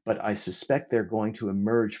 but I suspect they're going to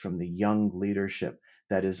emerge from the young leadership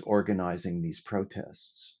that is organizing these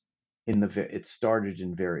protests. It started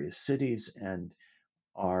in various cities and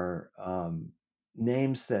are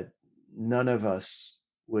names that none of us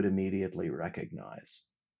would immediately recognize.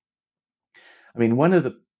 I mean, one of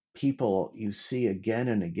the people you see again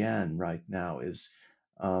and again right now is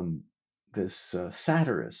this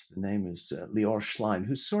satirist. The name is Lior Schlein,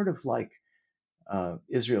 who's sort of like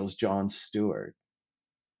Israel's Jon Stewart,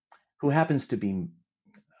 who happens to be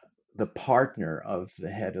the partner of the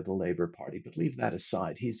head of the Labor Party. But leave that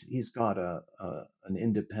aside. He's got an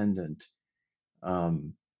independent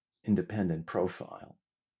profile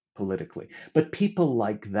politically. But people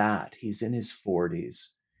like that, he's in his 40s.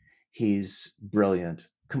 He's brilliant,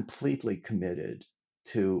 completely committed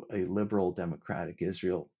to a liberal democratic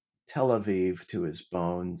Israel, Tel Aviv to his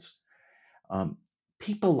bones.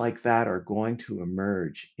 People like that are going to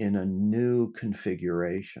emerge in a new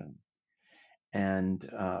configuration. And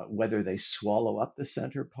whether they swallow up the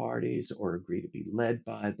center parties or agree to be led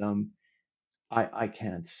by them, I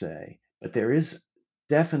can't say. But there is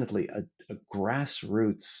definitely a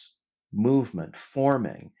grassroots movement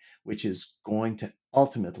forming, which is going to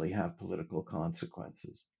ultimately have political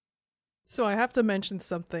consequences. So I have to mention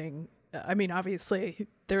something. I mean, obviously,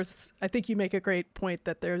 I think you make a great point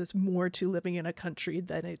that there's more to living in a country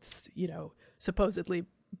than its, supposedly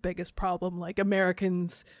biggest problem. Like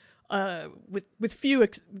Americans, with few,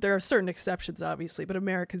 there are certain exceptions, obviously, but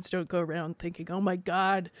Americans don't go around thinking, oh my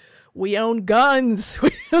God, we own guns.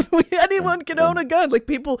 Anyone can own a gun. Like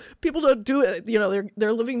people don't do it.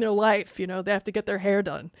 They're living their life. They have to get their hair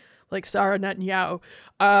done, like Sarah Netanyahu.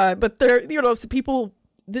 But so people.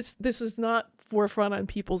 This is not forefront on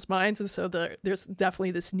people's minds, and so there's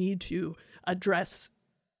definitely this need to address,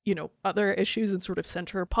 other issues and sort of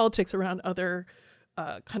center politics around other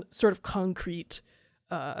sort of concrete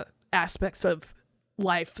aspects of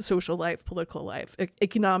life, social life, political life,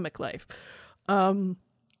 economic life.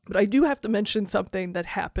 But I do have to mention something that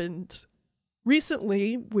happened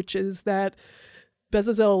recently, which is that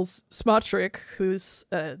Bezalel Smotrich, who's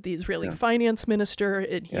the Israeli Yeah. finance minister,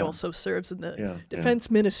 and he Yeah. also serves in the Yeah.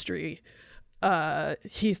 defense ministry,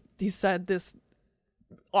 he said this.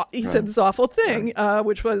 He Right. said this awful thing,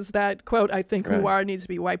 which was that, quote, I think Right. Huwara needs to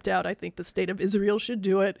be wiped out. I think the state of Israel should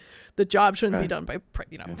do it. The job shouldn't be Right. done by,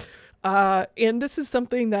 Yeah. and this is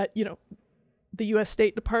something that, the U.S.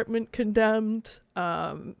 State Department condemned,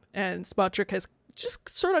 and Smotrich has just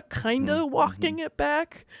sort of kind of walking it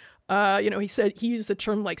back. He said he used the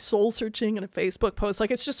term like soul searching in a Facebook post. Like,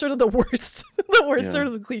 it's just sort of the worst, Yeah. sort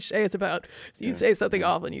of the cliches about you Yeah. say something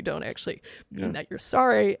awful and you don't actually mean that you're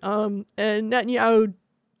sorry. And Netanyahu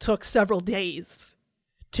took several days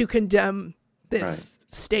to condemn this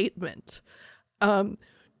statement.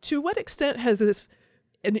 To what extent has this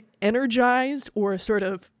energized or sort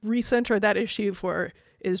of recentered that issue for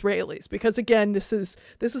Israelis? Because again, this is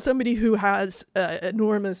somebody who has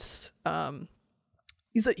enormous.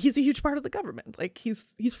 He's a huge part of the government. Like,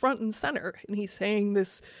 he's front and center, and he's saying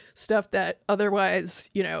this stuff that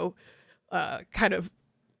otherwise, kind of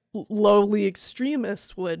lowly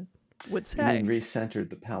extremists would say. You mean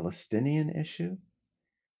recentered the Palestinian issue?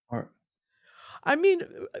 Or I mean,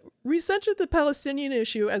 recentered the Palestinian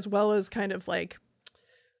issue, as well as kind of like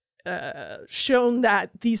shown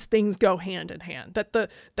that these things go hand in hand. That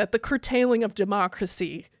the curtailing of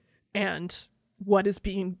democracy and what is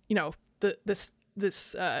being, this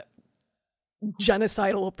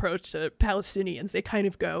genocidal approach to Palestinians, they kind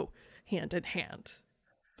of go hand in hand.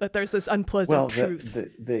 That there's this unpleasant truth.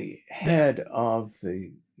 The head of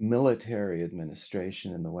the military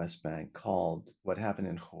administration in the West Bank called what happened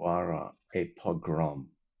in Huwara a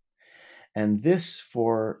pogrom. And this,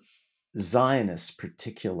 for Zionists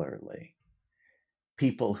particularly,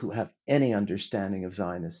 people who have any understanding of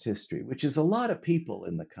Zionist history, which is a lot of people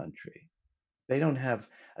in the country. They don't have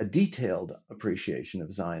a detailed appreciation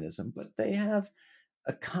of Zionism, but they have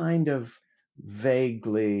a kind of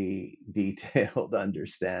vaguely detailed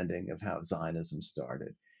understanding of how Zionism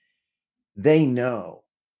started. They know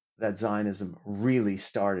that Zionism really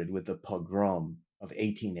started with the pogrom of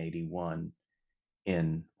 1881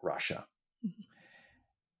 in Russia.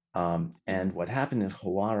 And what happened in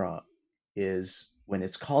Hawara is, when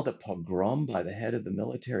it's called a pogrom by the head of the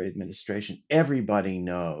military administration, everybody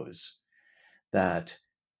knows that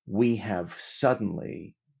we have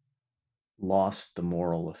suddenly lost the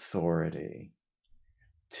moral authority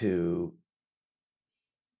to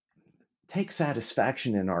take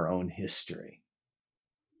satisfaction in our own history.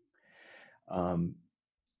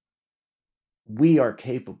 We are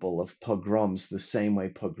capable of pogroms the same way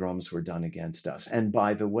pogroms were done against us. And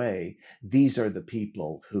by the way, these are the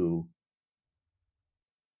people who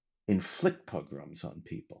inflict pogroms on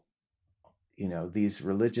people. These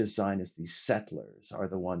religious Zionists, these settlers, are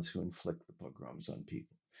the ones who inflict the pogroms on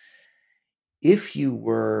people. If you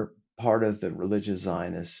were part of the religious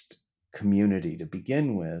Zionist community to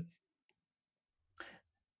begin with,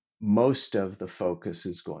 most of the focus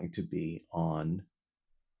is going to be on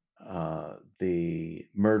the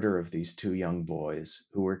murder of these two young boys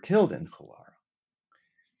who were killed in Hawara.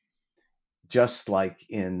 Just like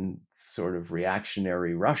in sort of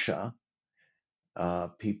reactionary Russia,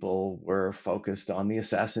 people were focused on the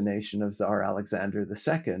assassination of Tsar Alexander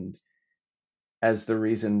II as the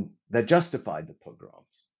reason that justified the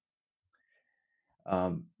pogroms.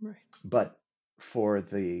 Right. But for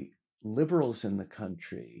the liberals in the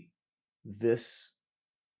country, this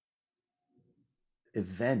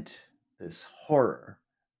event, this horror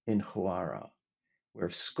in Hawara, where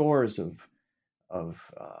scores of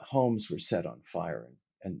homes were set on fire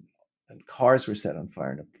and cars were set on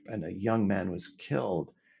fire, and a young man was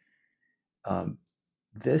killed.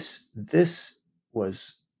 This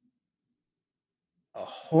was a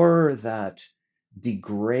horror that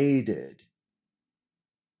degraded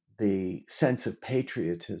the sense of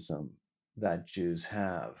patriotism that Jews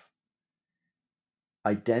have,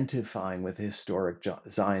 identifying with the historic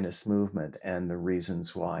Zionist movement and the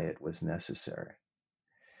reasons why it was necessary.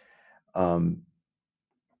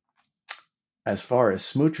 As far as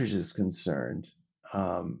Smotrich is concerned,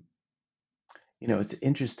 it's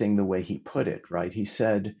interesting the way he put it, right? He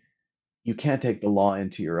said, you can't take the law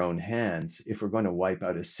into your own hands. If we're going to wipe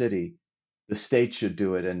out a city, the state should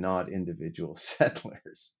do it and not individual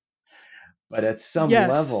settlers. But at some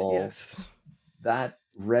level, that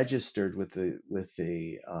registered with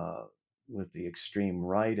the extreme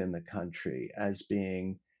right in the country as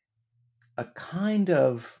being a kind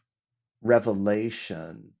of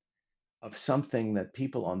revelation of something that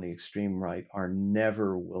people on the extreme right are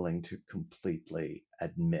never willing to completely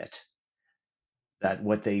admit, that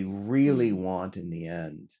what they really want in the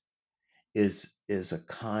end is a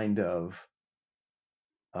kind of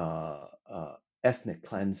uh, ethnic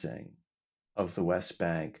cleansing of the West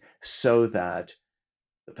Bank, so that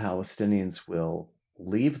the Palestinians will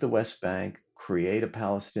leave the West Bank, create a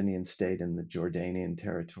Palestinian state in the Jordanian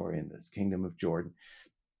territory, in this Kingdom of Jordan,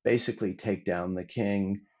 basically take down the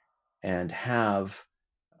king, and have,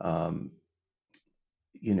 um,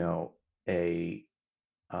 you know, a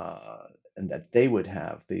and that they would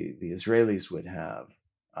have, the Israelis would have,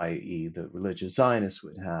 i.e., the religious Zionists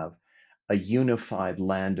would have, a unified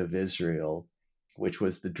land of Israel, which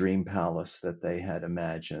was the dream palace that they had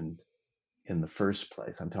imagined in the first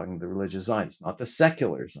place. I'm talking the religious Zionists, not the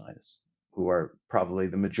secular Zionists, who are probably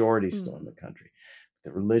the majority still in the country.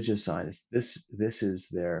 The religious Zionists, this is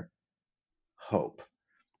their hope.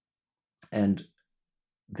 And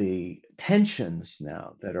the tensions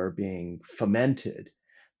now that are being fomented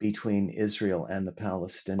between Israel and the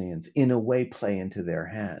Palestinians, in a way, play into their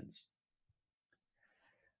hands.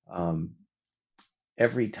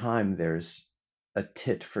 Every time there's a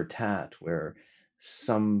tit for tat where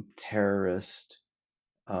some terrorist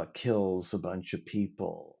kills a bunch of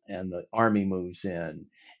people, and the army moves in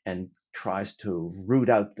and tries to root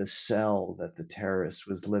out the cell that the terrorist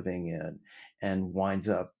was living in, and winds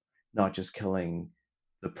up not just killing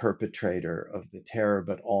the perpetrator of the terror,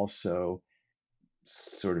 but also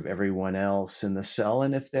sort of everyone else in the cell.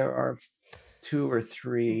 And if there are two or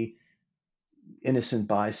three innocent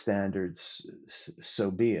bystanders,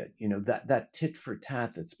 so be it. That tit for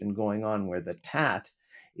tat that's been going on, where the tat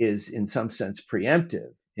is in some sense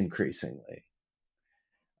preemptive increasingly,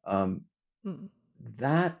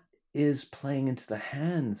 that is playing into the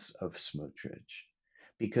hands of Smotrich,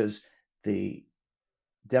 because the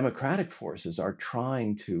democratic forces are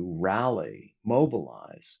trying to rally,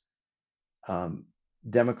 mobilize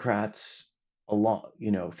Democrats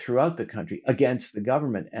throughout the country against the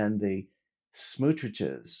government, and the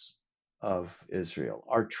Smotriches of Israel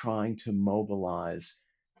are trying to mobilize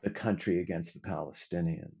the country against the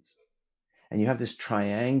Palestinians. And you have this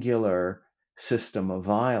triangular system of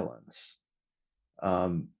violence.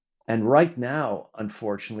 And right now,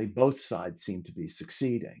 unfortunately, both sides seem to be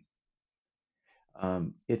succeeding.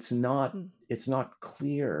 It's not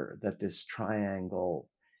clear that this triangle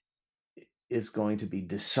is going to be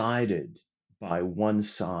decided by one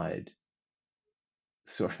side,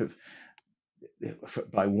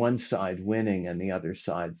 by one side winning and the other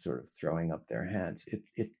side sort of throwing up their hands.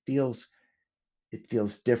 It feels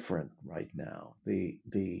different right now.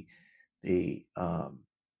 The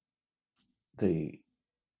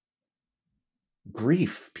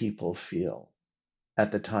grief people feel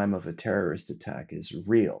at the time of a terrorist attack is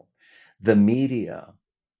real. The media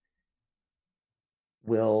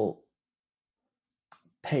will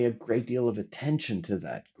pay a great deal of attention to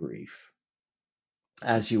that grief,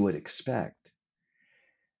 as you would expect.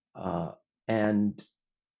 And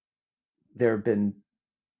there have been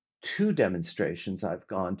two demonstrations I've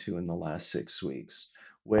gone to in the last 6 weeks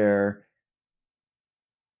where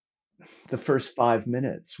the first 5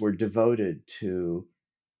 minutes were devoted to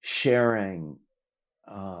sharing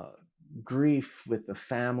grief with the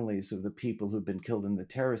families of the people who've been killed in the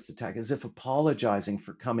terrorist attack, as if apologizing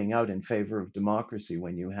for coming out in favor of democracy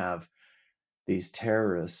when you have these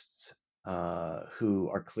terrorists who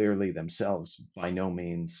are clearly themselves by no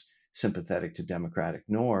means sympathetic to democratic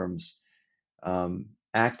norms,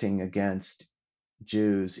 acting against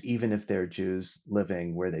Jews, even if they're Jews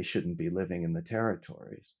living where they shouldn't be living in the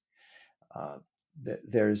territories.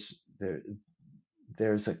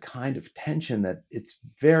 There's a kind of tension that it's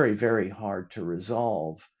very, very hard to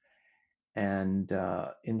resolve. And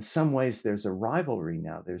in some ways, there's a rivalry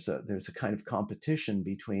now. There's a kind of competition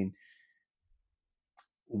between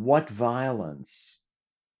what violence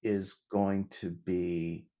is going to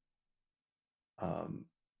be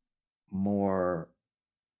more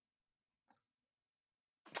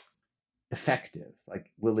effective. Like,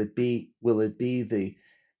 will it be the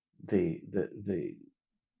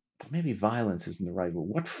maybe violence isn't the right word.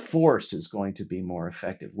 What force is going to be more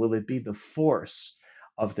effective? Will it be the force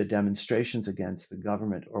of the demonstrations against the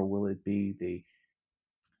government, or will it be the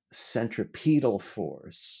centripetal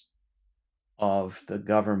force of the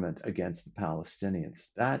government against the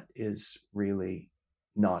Palestinians? That is really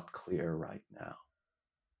not clear right now.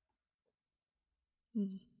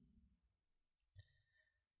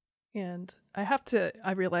 And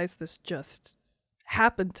I realize this just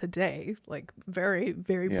happened today, like very,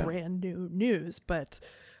 very brand new news. But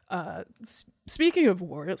speaking of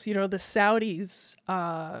wars, the Saudis,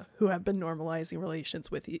 who have been normalizing relations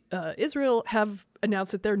with Israel, have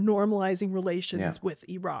announced that they're normalizing relations with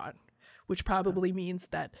Iran, which probably means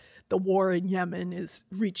that the war in Yemen is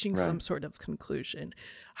reaching some Right. sort of conclusion.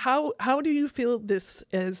 How do you feel this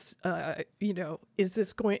as is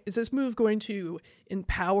this move going to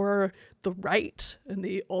empower the right and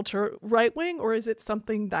the ultra right wing, or is it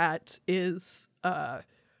something that is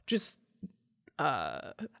just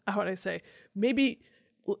how would I say, maybe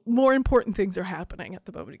more important things are happening at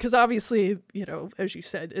the moment? Because obviously, as you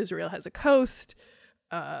said, Israel has a coast,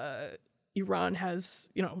 Iran has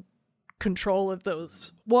control of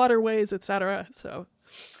those waterways, etc. So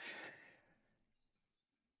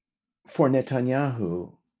For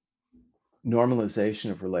Netanyahu,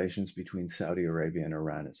 normalization of relations between Saudi Arabia and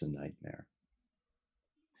Iran is a nightmare.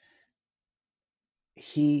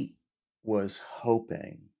 He was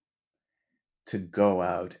hoping to go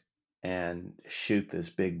out and shoot this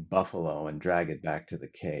big buffalo and drag it back to the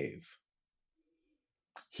cave.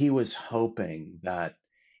 He was hoping that,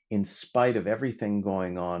 in spite of everything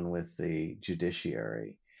going on with the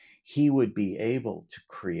judiciary, he would be able to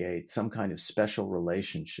create some kind of special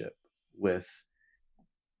relationship with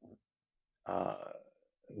uh,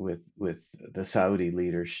 with the Saudi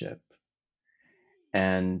leadership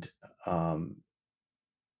and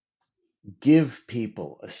give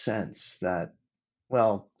people a sense that,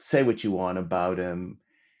 well, say what you want about him,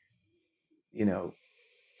 you know,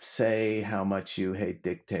 say how much you hate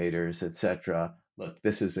dictators, etc. Look,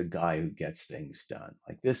 this is a guy who gets things done.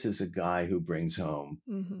 Like, this is a guy who brings home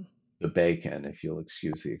mm-hmm. the bacon, if you'll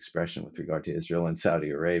excuse the expression, with regard to Israel and Saudi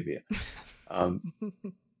Arabia. Um,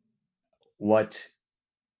 what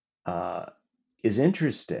is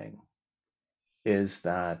interesting is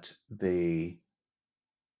that the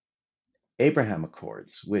Abraham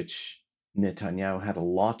Accords, which Netanyahu had a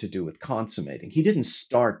lot to do with consummating. He didn't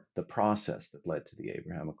start the process that led to the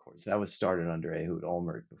Abraham Accords. That was started under Ehud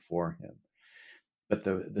Olmert before him. But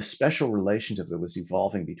the special relationship that was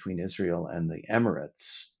evolving between Israel and the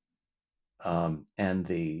Emirates, and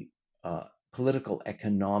the political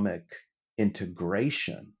economic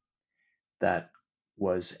integration that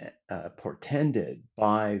was portended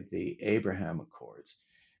by the Abraham Accords,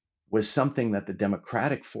 was something that the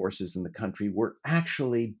democratic forces in the country were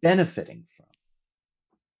actually benefiting from.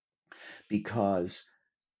 Because,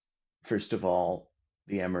 first of all,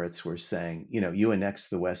 the Emirates were saying, you annex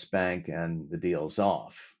the West Bank and the deal's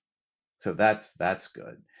off. So that's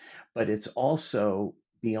good. But it's also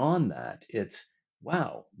beyond that. It's,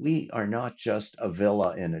 wow, we are not just a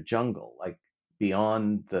villa in a jungle. Like,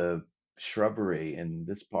 beyond the shrubbery in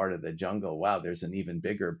this part of the jungle, wow, there's an even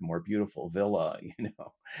bigger, more beautiful villa,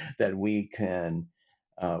 that we can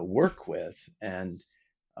work with. And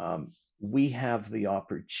we have the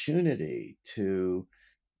opportunity to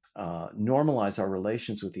normalize our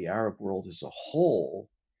relations with the Arab world as a whole.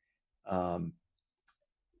 Um,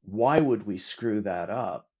 why would we screw that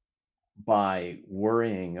up by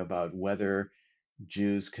worrying about whether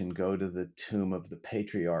Jews can go to the tomb of the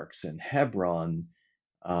patriarchs in Hebron,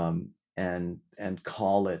 and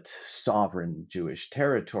call it sovereign Jewish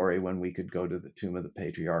territory, when we could go to the tomb of the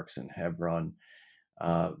patriarchs in Hebron,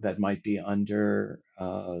 that might be under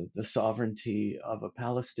the sovereignty of a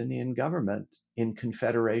Palestinian government in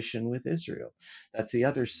confederation with Israel? That's the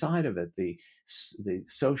other side of it. The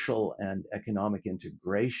social and economic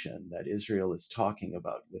integration that Israel is talking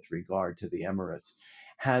about with regard to the Emirates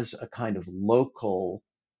has a kind of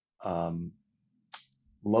um,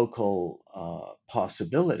 local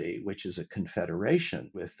possibility, which is a confederation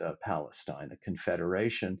with Palestine, a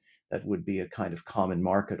confederation that would be a kind of common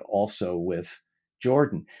market also with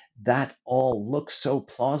Jordan. That all looks so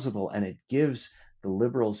plausible, and it gives the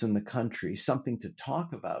liberals in the country something to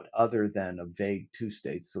talk about other than a vague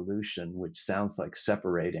two-state solution, which sounds like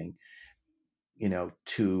separating,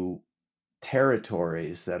 two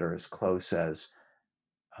territories that are as close as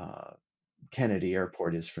uh, Kennedy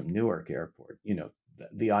Airport is from Newark Airport.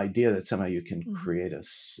 The idea that somehow you can mm-hmm. create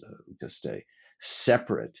just a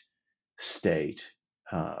separate state,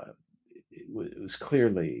 it was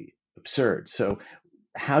clearly absurd. So,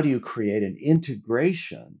 how do you create an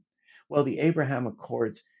integration? Well, the Abraham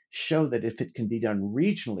Accords show that if it can be done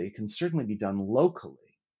regionally, it can certainly be done locally.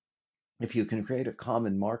 If you can create a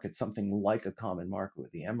common market, something like a common market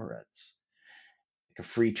with the Emirates, a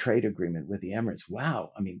free trade agreement with the Emirates.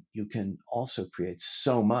 Wow, I mean, you can also create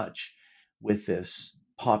so much with this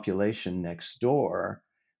population next door,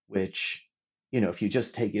 which, if you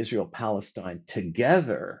just take Israel Palestine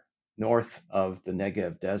together, north of the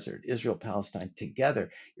Negev desert, Israel Palestine together,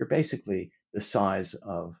 you're basically the size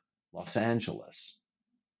of Los Angeles.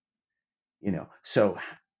 So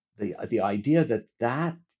the idea that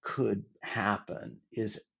that could happen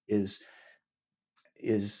is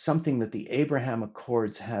is something that the Abraham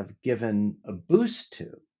Accords have given a boost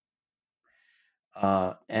to.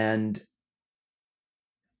 And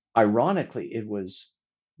ironically, it was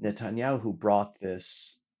Netanyahu who brought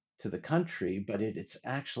this to the country, but it's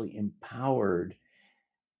actually empowered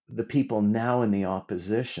the people now in the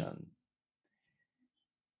opposition.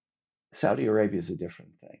 Saudi Arabia is a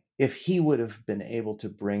different thing. If he would have been able to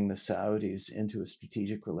bring the Saudis into a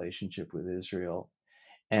strategic relationship with Israel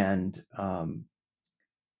and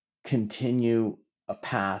continue a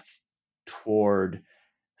path toward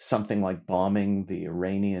something like bombing the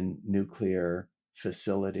Iranian nuclear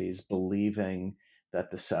facilities, believing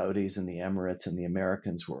that the Saudis and the Emirates and the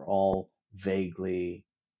Americans were all vaguely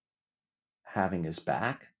having his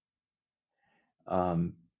back.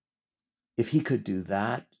 If he could do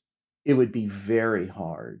that, it would be very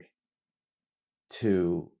hard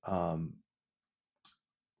to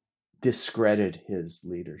discredit his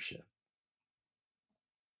leadership.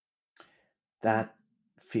 That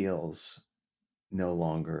feels no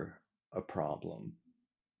longer a problem.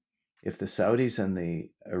 If the Saudis and the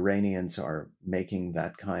Iranians are making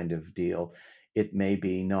that kind of deal, it may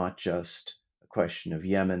be not just a question of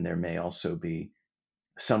Yemen, there may also be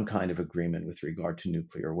some kind of agreement with regard to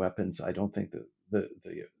nuclear weapons. I don't think that the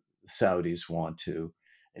Saudis want to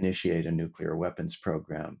initiate a nuclear weapons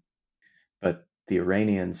program, but the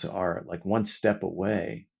Iranians are like one step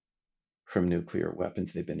away from nuclear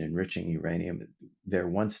weapons. They've been enriching uranium. They're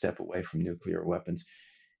one step away from nuclear weapons.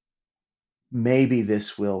 Maybe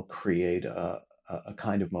this will create a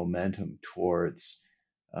kind of momentum towards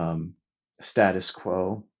status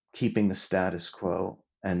quo, keeping the status quo,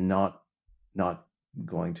 and not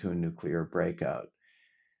going to a nuclear breakout.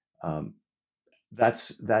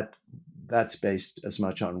 That's based as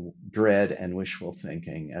much on dread and wishful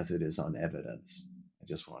thinking as it is on evidence. I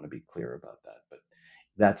just want to be clear about that. But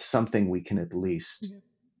that's something we can at least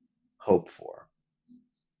hope for.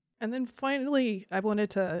 And then finally, I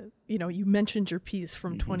wanted to, you mentioned your piece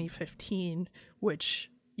from 2015,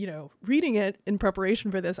 which, reading it in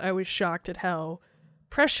preparation for this, I was shocked at how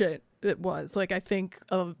prescient it was. Like, I think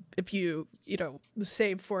of if you,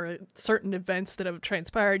 save for certain events that have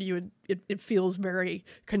transpired, it feels very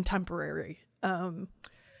contemporary. And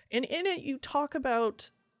in it, you talk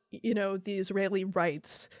about, the Israeli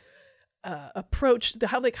rights approach,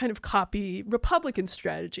 how they kind of copy Republican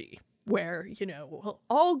strategy, where, well,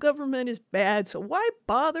 all government is bad, so why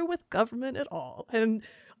bother with government at all? And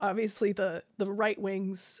obviously the right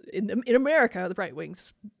wings in America, the right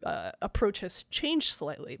wings approach has changed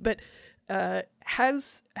slightly, but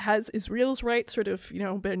has Israel's right sort of,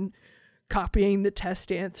 been copying the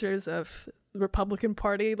test answers of the Republican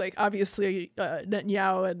Party? Like, obviously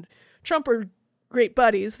Netanyahu and Trump are great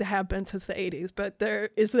buddies, they have been since the 80s, but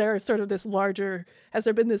has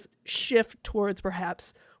there been this shift towards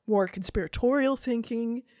perhaps more conspiratorial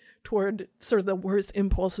thinking, toward sort of the worst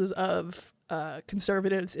impulses of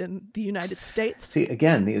conservatives in the United States? See,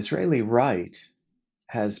 again, the Israeli right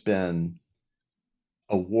has been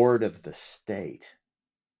a ward of the state.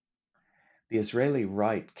 The Israeli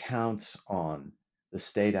right counts on the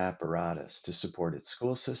state apparatus to support its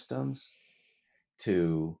school systems,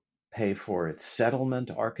 to pay for its settlement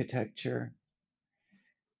architecture,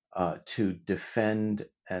 to defend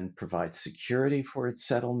and provide security for its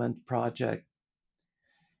settlement project,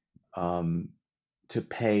 to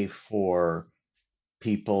pay for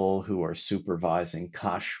people who are supervising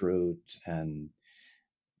kashrut and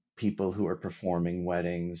people who are performing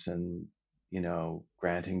weddings and,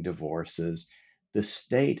 granting divorces. The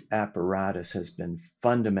state apparatus has been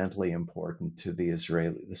fundamentally important to the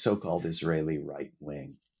so-called Israeli right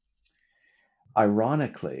wing.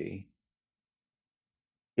 Ironically,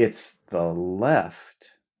 it's the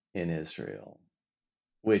left in Israel,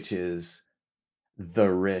 which is the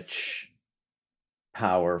rich,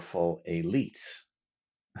 powerful elites.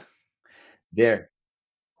 They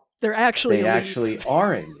actually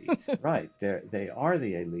are elite, right? They are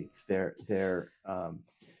the elites.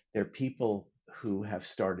 They're people who have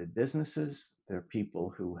started businesses. They're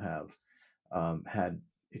people who have had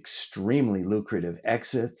extremely lucrative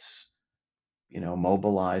exits.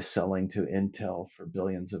 Mobileye selling to Intel for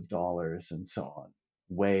billions of dollars and so on.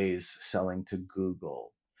 Waze selling to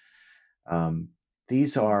Google.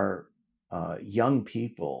 These are young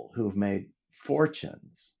people who've made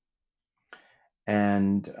fortunes,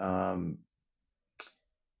 and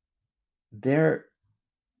they're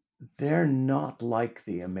not like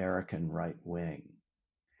the American right wing.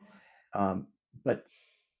 But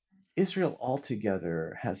Israel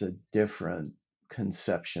altogether has a different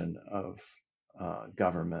conception of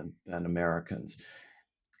government than Americans.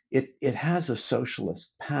 It has a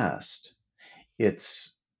socialist past.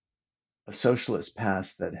 it's a socialist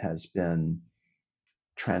past that has been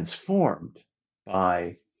transformed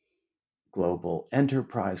by global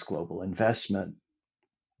enterprise, global investment,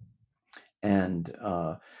 and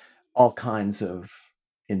all kinds of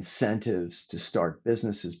incentives to start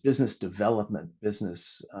businesses. Business development,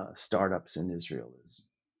 business startups in Israel is,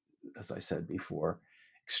 as I said before,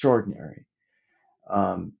 extraordinary.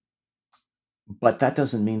 Um, but that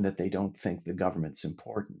doesn't mean that they don't think the government's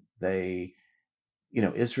important.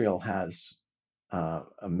 Israel has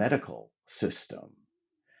a medical system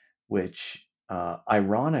which,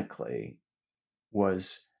 ironically,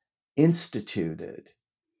 was instituted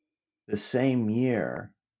the same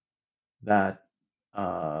year that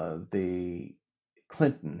the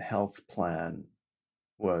Clinton health plan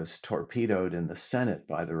was torpedoed in the Senate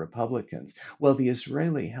by the Republicans. Well, the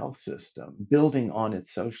Israeli health system, building on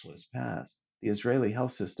its socialist past, the Israeli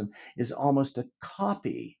health system is almost a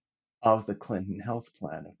copy of the Clinton health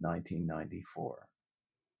plan of 1994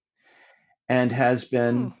 and has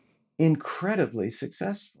been incredibly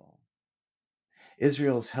successful.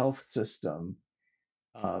 Israel's health system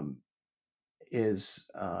um, is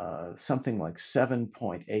something like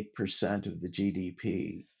 7.8% of the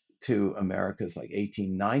GDP to America's like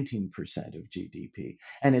 18, 19% of GDP.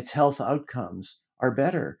 And its health outcomes are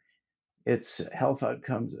better. Its health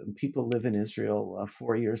outcomes, people live in Israel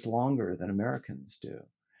 4 years longer than Americans do.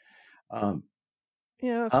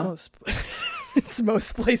 Yeah, that's Huh? most it's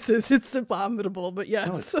most places. It's abominable, but yes.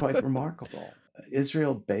 No, it's quite remarkable.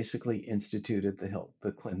 Israel basically instituted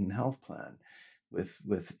the Clinton health plan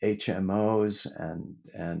with HMOs and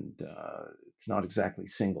it's not exactly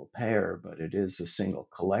single payer, but it is a single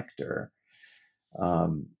collector.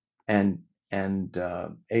 Um, and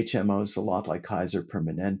HMOs a lot like Kaiser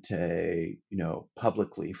Permanente,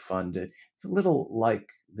 publicly funded. It's a little like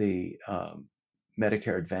the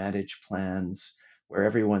Medicare Advantage plans where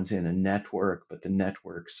everyone's in a network, but the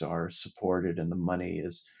networks are supported and the money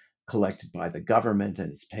is collected by the government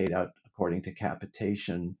and it's paid out according to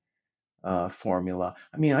capitation formula.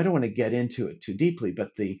 I mean, I don't want to get into it too deeply,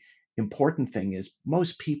 but the important thing is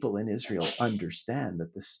most people in Israel understand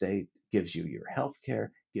that the state gives you your health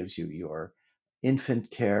care, gives you your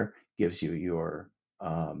infant care, gives you your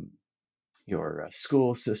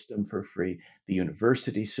school system for free. The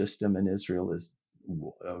university system in Israel is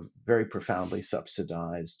very profoundly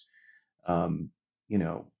subsidized. Um,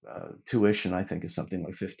 Tuition I think is something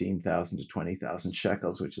like 15,000 to 20,000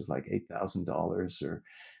 shekels, which is like $8,000 or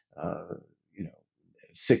uh, you know,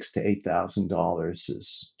 $6,000 to $8,000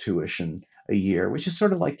 is tuition a year, which is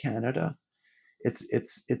sort of like Canada. It's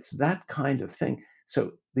that kind of thing.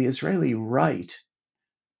 So the Israeli right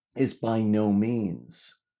is by no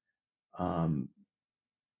means um,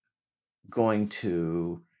 going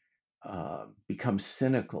to become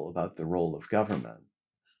cynical about the role of government.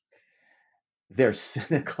 They're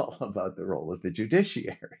cynical about the role of the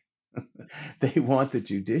judiciary. They want the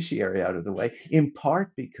judiciary out of the way, in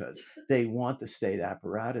part because they want the state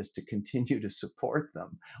apparatus to continue to support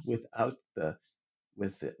them without the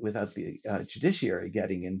judiciary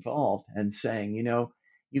getting involved and saying,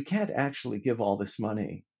 you can't actually give all this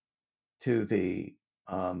money to the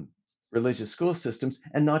religious school systems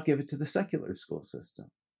and not give it to the secular school system.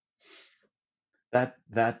 That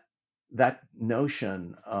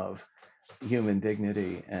notion of human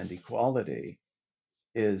dignity and equality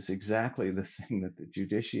is exactly the thing that the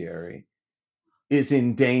judiciary is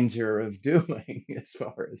in danger of doing as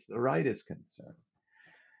far as the right is concerned.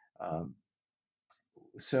 Um,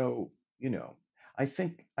 so, I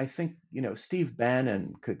think Steve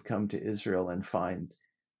Bannon could come to Israel and find,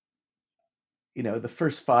 the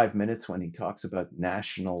first 5 minutes when he talks about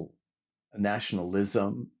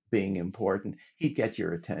nationalism being important, he'd get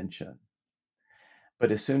your attention.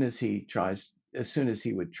 But as soon as he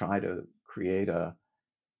would try to create a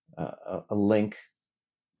link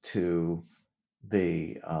to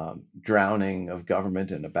the drowning of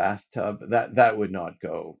government in a bathtub, that would not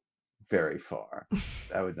go very far.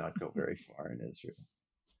 That would not go very far in Israel.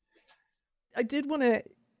 I did want to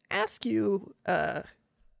ask you,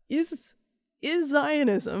 is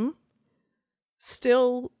Zionism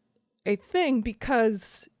still a thing?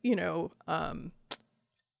 Because, there's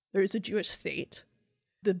a Jewish state.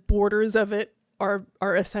 The borders of it are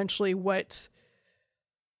essentially what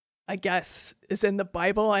I guess is in the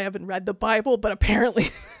Bible. I haven't read the Bible, but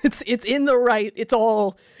apparently it's in the right. It's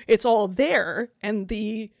all there. And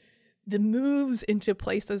the moves into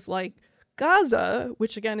places like Gaza,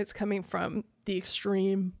 which again it's coming from the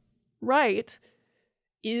extreme right,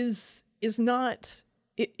 is not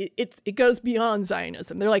it goes beyond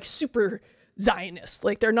Zionism. They're like super Zionists.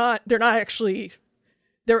 Like they're not actually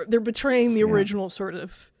they're betraying the Yeah, original sort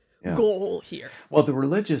of yeah. goal here. Well, the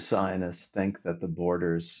religious Zionists think that the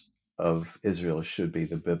borders of Israel should be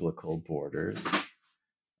the biblical borders.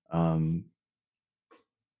 Um,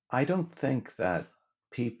 I don't think that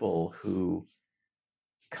people who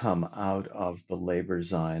come out of the labor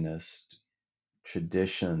Zionist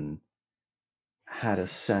tradition had a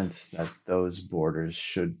sense that those borders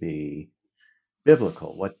should be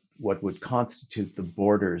biblical. What would constitute the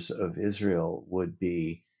borders of Israel would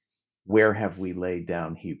be, where have we laid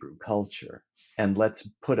down Hebrew culture? And let's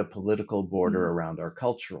put a political border Mm. around our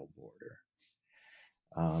cultural border.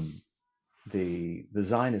 Um, the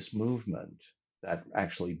Zionist movement that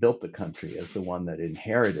actually built the country as the one that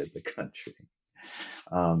inherited the country,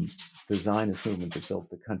 um, the Zionist movement that built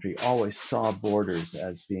the country always saw borders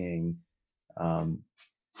as being um,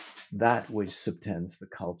 that which subtends the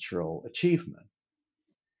cultural achievement.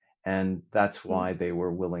 And that's Mm. why they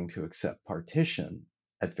were willing to accept partition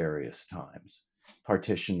at various times,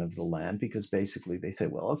 partition of the land, because basically they say,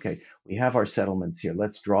 well, okay, we have our settlements here.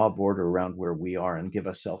 Let's draw a border around where we are and give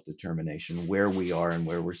us self determination where we are and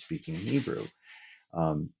where we're speaking Hebrew.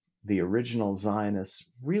 Um, the original Zionists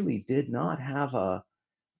really did not have a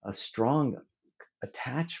strong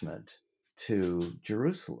attachment to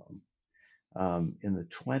Jerusalem. In the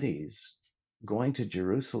 20s, going to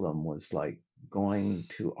Jerusalem was like going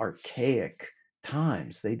to archaic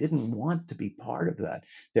times. They didn't want to be part of that.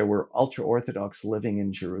 There were ultra Orthodox living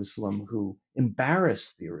in Jerusalem who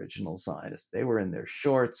embarrassed the original Zionists. They were in their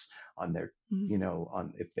shorts, on their, Mm.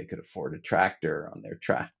 on if they could afford a tractor, on their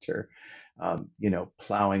tractor,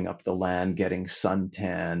 plowing up the land, getting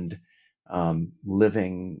suntanned,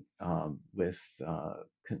 living with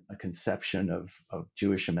a conception of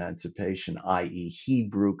Jewish emancipation, i.e.,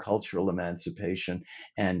 Hebrew cultural emancipation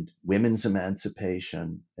and women's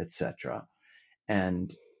emancipation, etc.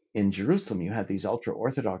 And in Jerusalem, you had these ultra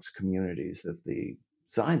Orthodox communities that the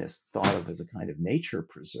Zionists thought of as a kind of nature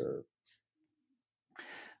preserve.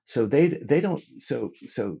 So they don't. So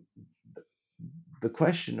the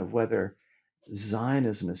question of whether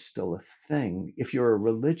Zionism is still a thing. If you're a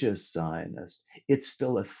religious Zionist, it's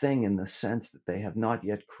still a thing in the sense that they have not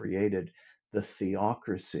yet created the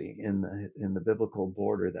theocracy in the biblical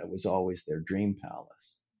border that was always their dream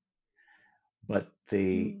palace. But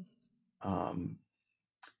Mm. um,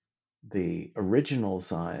 the original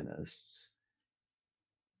Zionists,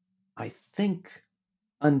 I think,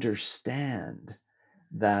 understand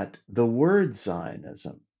that the word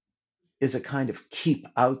Zionism is a kind of keep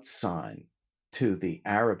out sign to the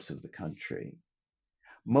Arabs of the country,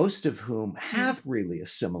 most of whom Mm. have really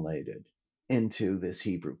assimilated into this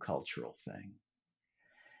Hebrew cultural thing.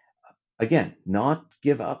 Again, not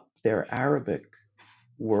give up their Arabic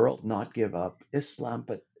world, not give up Islam,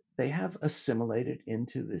 but they have assimilated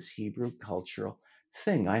into this Hebrew cultural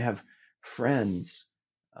thing. I have friends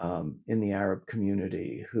in the Arab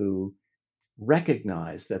community who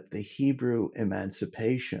recognize that the Hebrew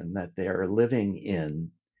emancipation that they are living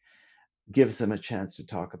in gives them a chance to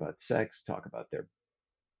talk about sex, talk about their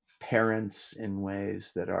parents in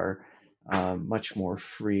ways that are much more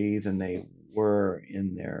free than they were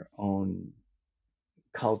in their own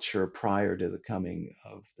culture prior to the coming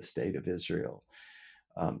of the state of Israel.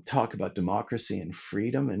 Talk about democracy and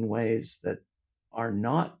freedom in ways that are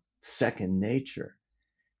not second nature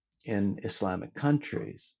in Islamic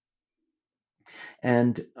countries.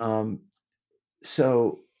 And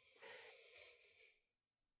so,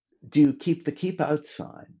 do you keep the keep out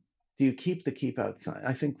sign? Do you keep the keep out sign?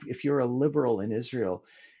 I think if you're a liberal in Israel,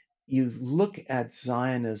 you look at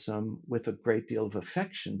Zionism with a great deal of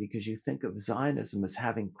affection because you think of Zionism as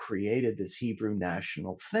having created this Hebrew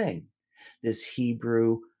national thing, this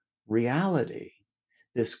Hebrew reality,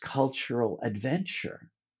 this cultural adventure.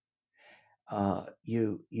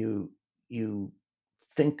 You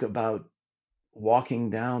think about walking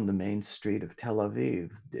down the main street of Tel Aviv,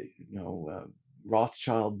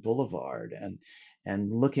 Rothschild Boulevard,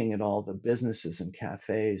 and looking at all the businesses and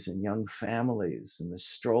cafes and young families and the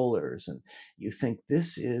strollers, and you think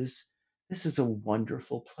this is a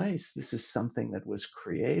wonderful place. This is something that was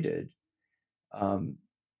created, um,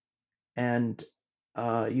 and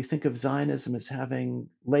you think of Zionism as having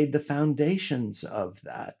laid the foundations of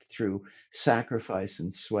that through sacrifice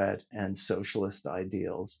and sweat and socialist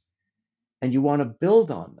ideals, and you want to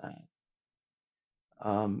build on that.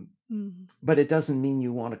 Um, Mm. but it doesn't mean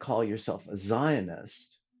you want to call yourself a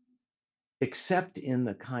Zionist, except in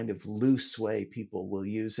the kind of loose way people will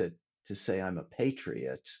use it to say, I'm a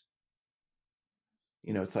patriot.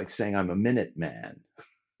 It's like saying I'm a Minuteman,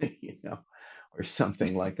 you know, or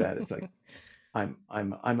something like that. It's like,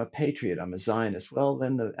 I'm a patriot, I'm a Zionist. Well,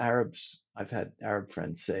 then the Arabs, I've had Arab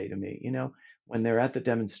friends say to me, when they're at the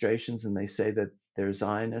demonstrations and they say that they're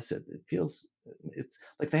Zionists, it feels it's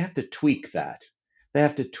like they have to tweak that. They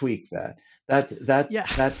have to tweak that. Yeah.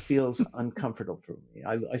 That feels uncomfortable for me.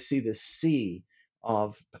 I see this sea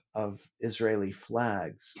of Israeli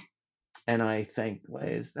flags, and I think, well,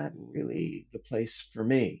 is that really the place for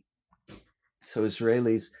me? So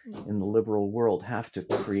Israelis in the liberal world have to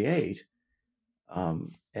create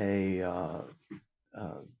um, a uh,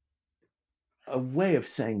 uh, a way of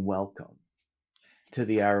saying welcome to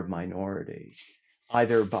the Arab minority,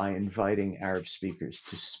 either by inviting Arab speakers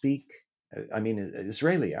to speak,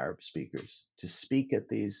 Israeli Arab speakers to speak at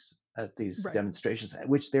these Right. demonstrations,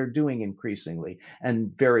 which they're doing increasingly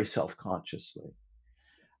and very self-consciously,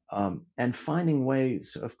 and finding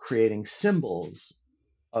ways of creating symbols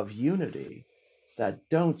of unity that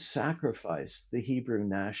don't sacrifice the Hebrew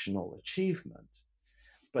national achievement,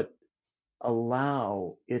 but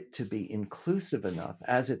allow it to be inclusive enough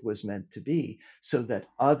as it was meant to be so that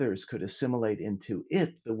others could assimilate into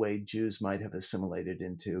it the way Jews might have assimilated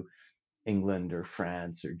into England or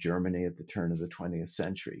France or Germany at the turn of the 20th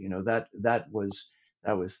century. That was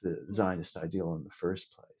the Zionist ideal in the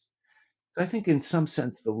first place. So I think in some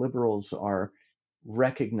sense the liberals are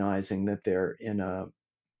recognizing that they're in a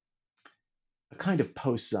kind of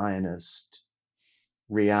post-Zionist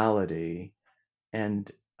reality, and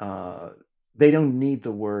they don't need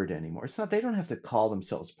the word anymore. It's not they don't have to call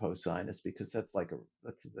themselves post-Zionist because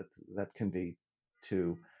that can be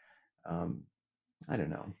too I don't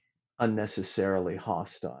know, unnecessarily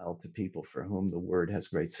hostile to people for whom the word has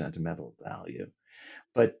great sentimental value.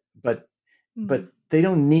 But but Mm. but they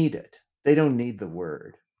don't need it. They don't need the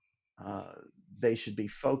word. Uh, they should be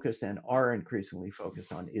focused and are increasingly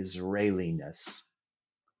focused on Israeliness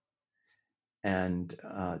and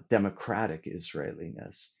democratic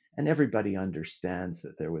Israeliness. And everybody understands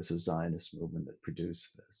that there was a Zionist movement that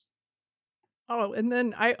produced this. Oh, and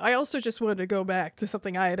then I also just wanted to go back to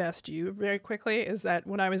something I had asked you very quickly, is that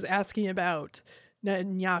when I was asking about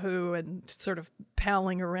Netanyahu and sort of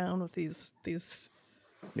palling around with these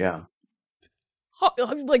Yeah,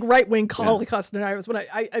 like right wing yeah, Holocaust deniers, when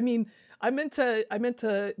I meant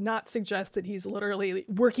to not suggest that he's literally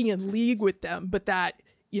working in league with them, but that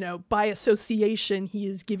by association he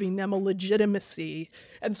is giving them a legitimacy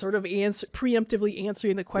and sort of preemptively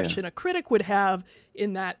answering the yeah. question a critic would have,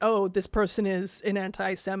 in that, oh, this person is an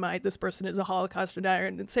anti-Semite, this person is a Holocaust denier,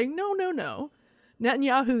 and saying no,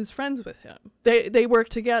 Netanyahu's friends with him. They work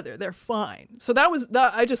together. They're fine. So that was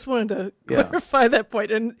that. I just wanted to Yeah. clarify that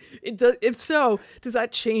point. And if so, does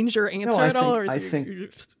that change your No, answer at all, or is I it, think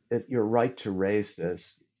that you're right to raise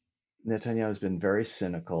this. Netanyahu has been very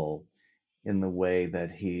cynical in the way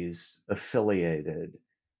that he's affiliated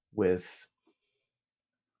with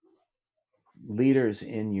leaders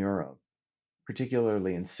in Europe,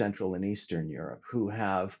 particularly in Central and Eastern Europe, who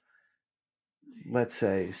have, let's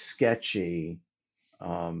say, sketchy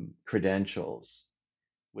credentials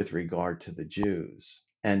with regard to the Jews,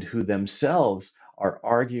 and who themselves are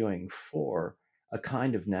arguing for a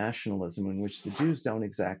kind of nationalism in which the Jews don't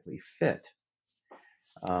exactly fit.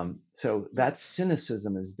 So that yes,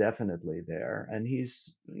 cynicism is definitely there. And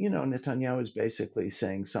Netanyahu is basically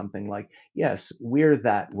saying something like, yes, we're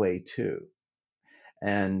that way too.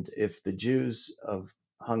 And if the Jews of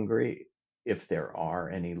Hungary, if there are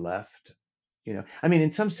any left,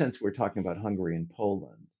 in some sense, we're talking about Hungary and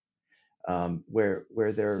Poland, where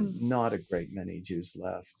there are mm, not a great many Jews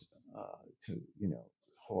left, to,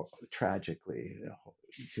 tragically,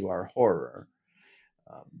 to our horror.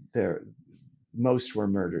 There, most were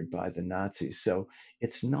murdered by the Nazis. So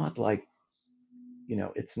it's not like,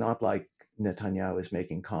 it's not like Netanyahu is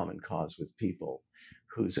making common cause with people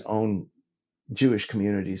whose own Jewish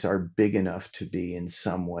communities are big enough to be in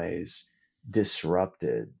some ways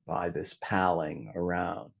disrupted by this palling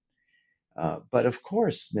around. But of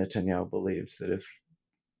course, Netanyahu believes that if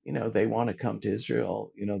they want to come to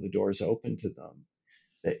Israel, the door's open to them.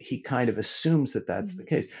 That he kind of assumes that that's the mm,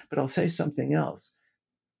 case. But I'll say something else.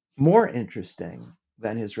 More interesting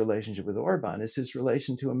than his relationship with Orban is his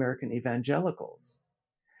relation to American evangelicals,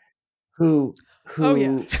 who oh yeah,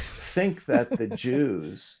 who think that the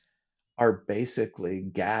Jews are basically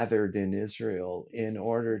gathered in Israel in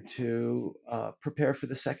order to prepare for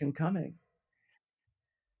the second coming.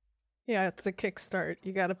 yeah. It's a kickstart.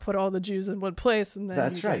 You got to put all the Jews in one place, and then you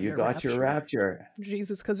That's right. get You your got your rapture. rapture.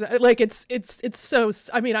 Jesus, because like it's so.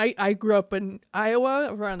 I mean, I grew up in Iowa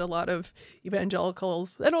around a lot of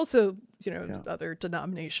evangelicals and also Yeah. other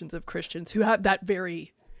denominations of Christians who have that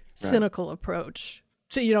very Right. cynical approach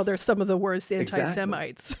to they're some of the worst Exactly.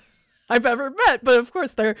 anti-Semites I've ever met. But of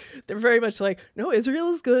course, they're very much like, no,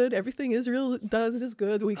 Israel is good. Everything Israel does is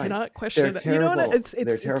good. We cannot question it. You know what?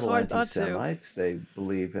 They're terrible hard not to. anti-Semites. They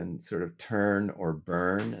believe in sort of turn or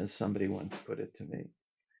burn, as somebody once put it to me.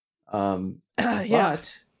 Yeah.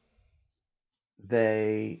 But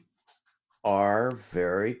they are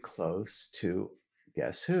very close to,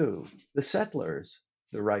 guess who? The settlers,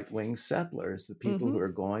 the right-wing settlers, the people who are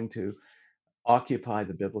going to occupy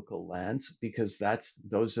the biblical lands, because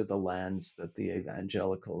those are the lands that the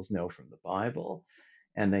evangelicals know from the Bible,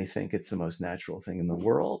 and they think it's the most natural thing in the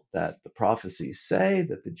world, that the prophecies say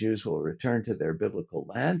that the Jews will return to their biblical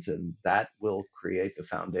lands, and that will create the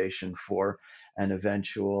foundation for an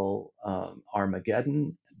eventual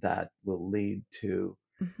Armageddon that will lead to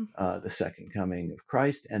the second coming of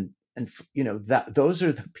Christ. And that those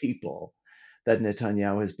are the people that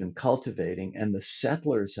Netanyahu has been cultivating, and the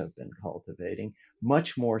settlers have been cultivating,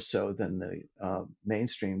 much more so than the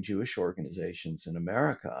mainstream Jewish organizations in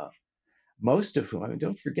America, most of whom, I mean,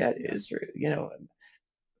 don't forget Israel,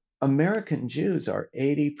 American Jews are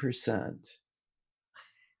 80%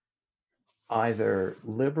 either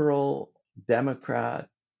liberal, Democrat,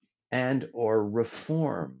 and or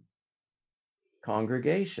Reform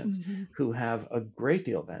congregations who have a great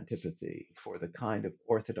deal of antipathy for the kind of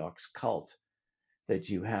Orthodox cult that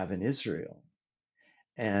you have in Israel,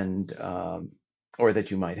 and or that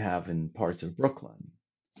you might have in parts of Brooklyn.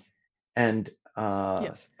 And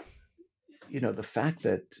Yes. the fact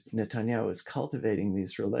that Netanyahu is cultivating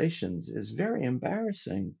these relations is very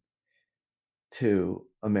embarrassing to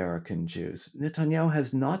American Jews. Netanyahu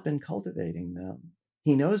has not been cultivating them.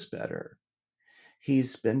 He knows better.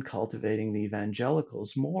 He's been cultivating the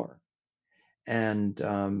evangelicals more. And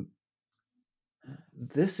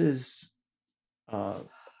this is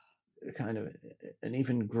kind of an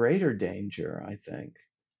even greater danger, I think.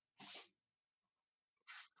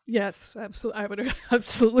 Yes, absolutely. I would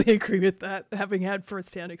absolutely agree with that, having had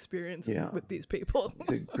firsthand experience with these people.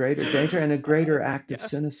 It's a greater danger and a greater act of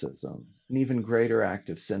cynicism, an even greater act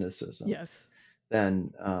of cynicism Yes.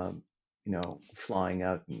 than, flying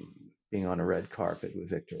out and being on a red carpet with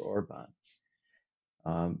Viktor Orban.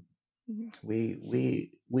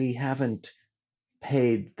 We haven't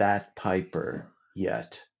paid that piper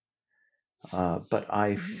yet, but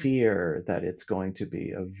I fear that it's going to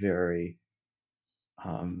be a very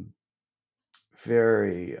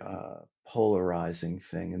very polarizing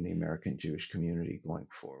thing in the American Jewish community going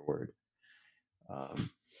forward.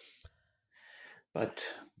 But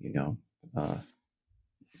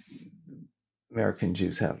American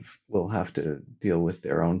Jews will have to deal with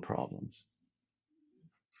their own problems.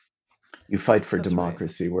 You fight for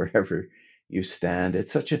democracy wherever you stand.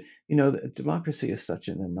 It's such democracy is such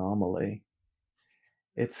an anomaly.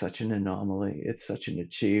 It's such an anomaly. It's such an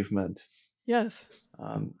achievement. Yes.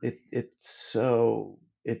 It so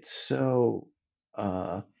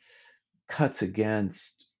cuts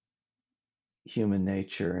against human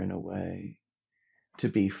nature in a way to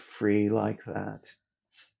be free like that.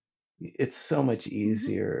 It's so much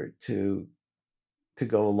easier to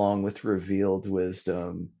go along with revealed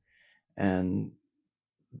wisdom and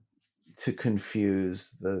to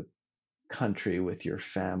confuse the country with your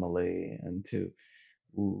family and to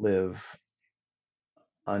live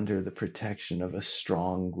under the protection of a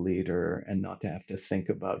strong leader and not to have to think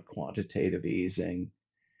about quantitative easing.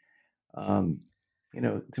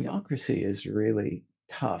 Democracy is really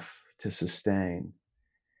tough to sustain.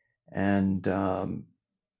 And,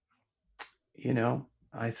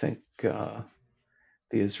 I think the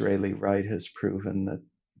Israeli right has proven that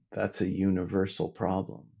that's a universal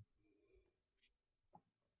problem.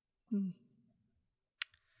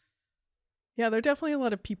 Yeah, there are definitely a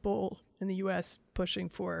lot of people in the U.S. pushing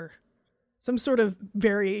for some sort of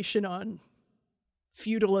variation on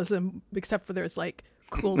feudalism, except for there's like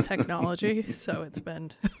cool technology. So it's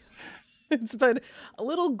been a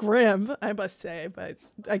little grim, I must say. But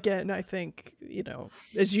again, I think,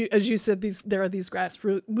 as you said, there are these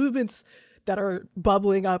grassroots movements that are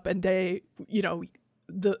bubbling up, and they,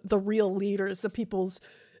 the real leaders, the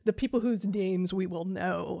people whose names we will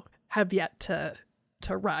know have yet to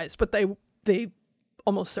rise, but they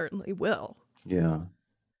almost certainly will. Yeah.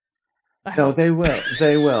 They will.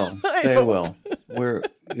 They will. They will.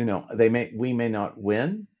 We may not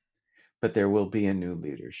win, but there will be a new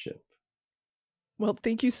leadership. Well,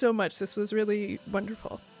 thank you so much. This was really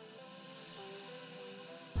wonderful.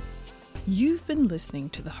 You've been listening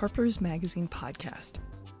to the Harper's Magazine podcast,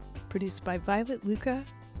 produced by Violet Lucca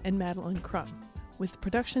and Madeline Crum, with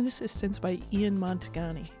production assistance by Ian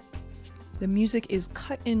Montagani. The music is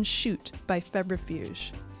Cut and Shoot by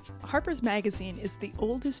Febrifuge. Harper's Magazine is the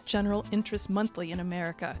oldest general interest monthly in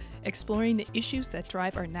America, exploring the issues that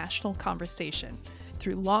drive our national conversation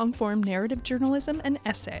through long-form narrative journalism and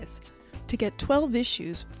essays. To get 12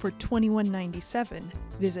 issues for $21.97,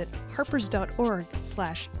 visit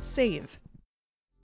harpers.org/save.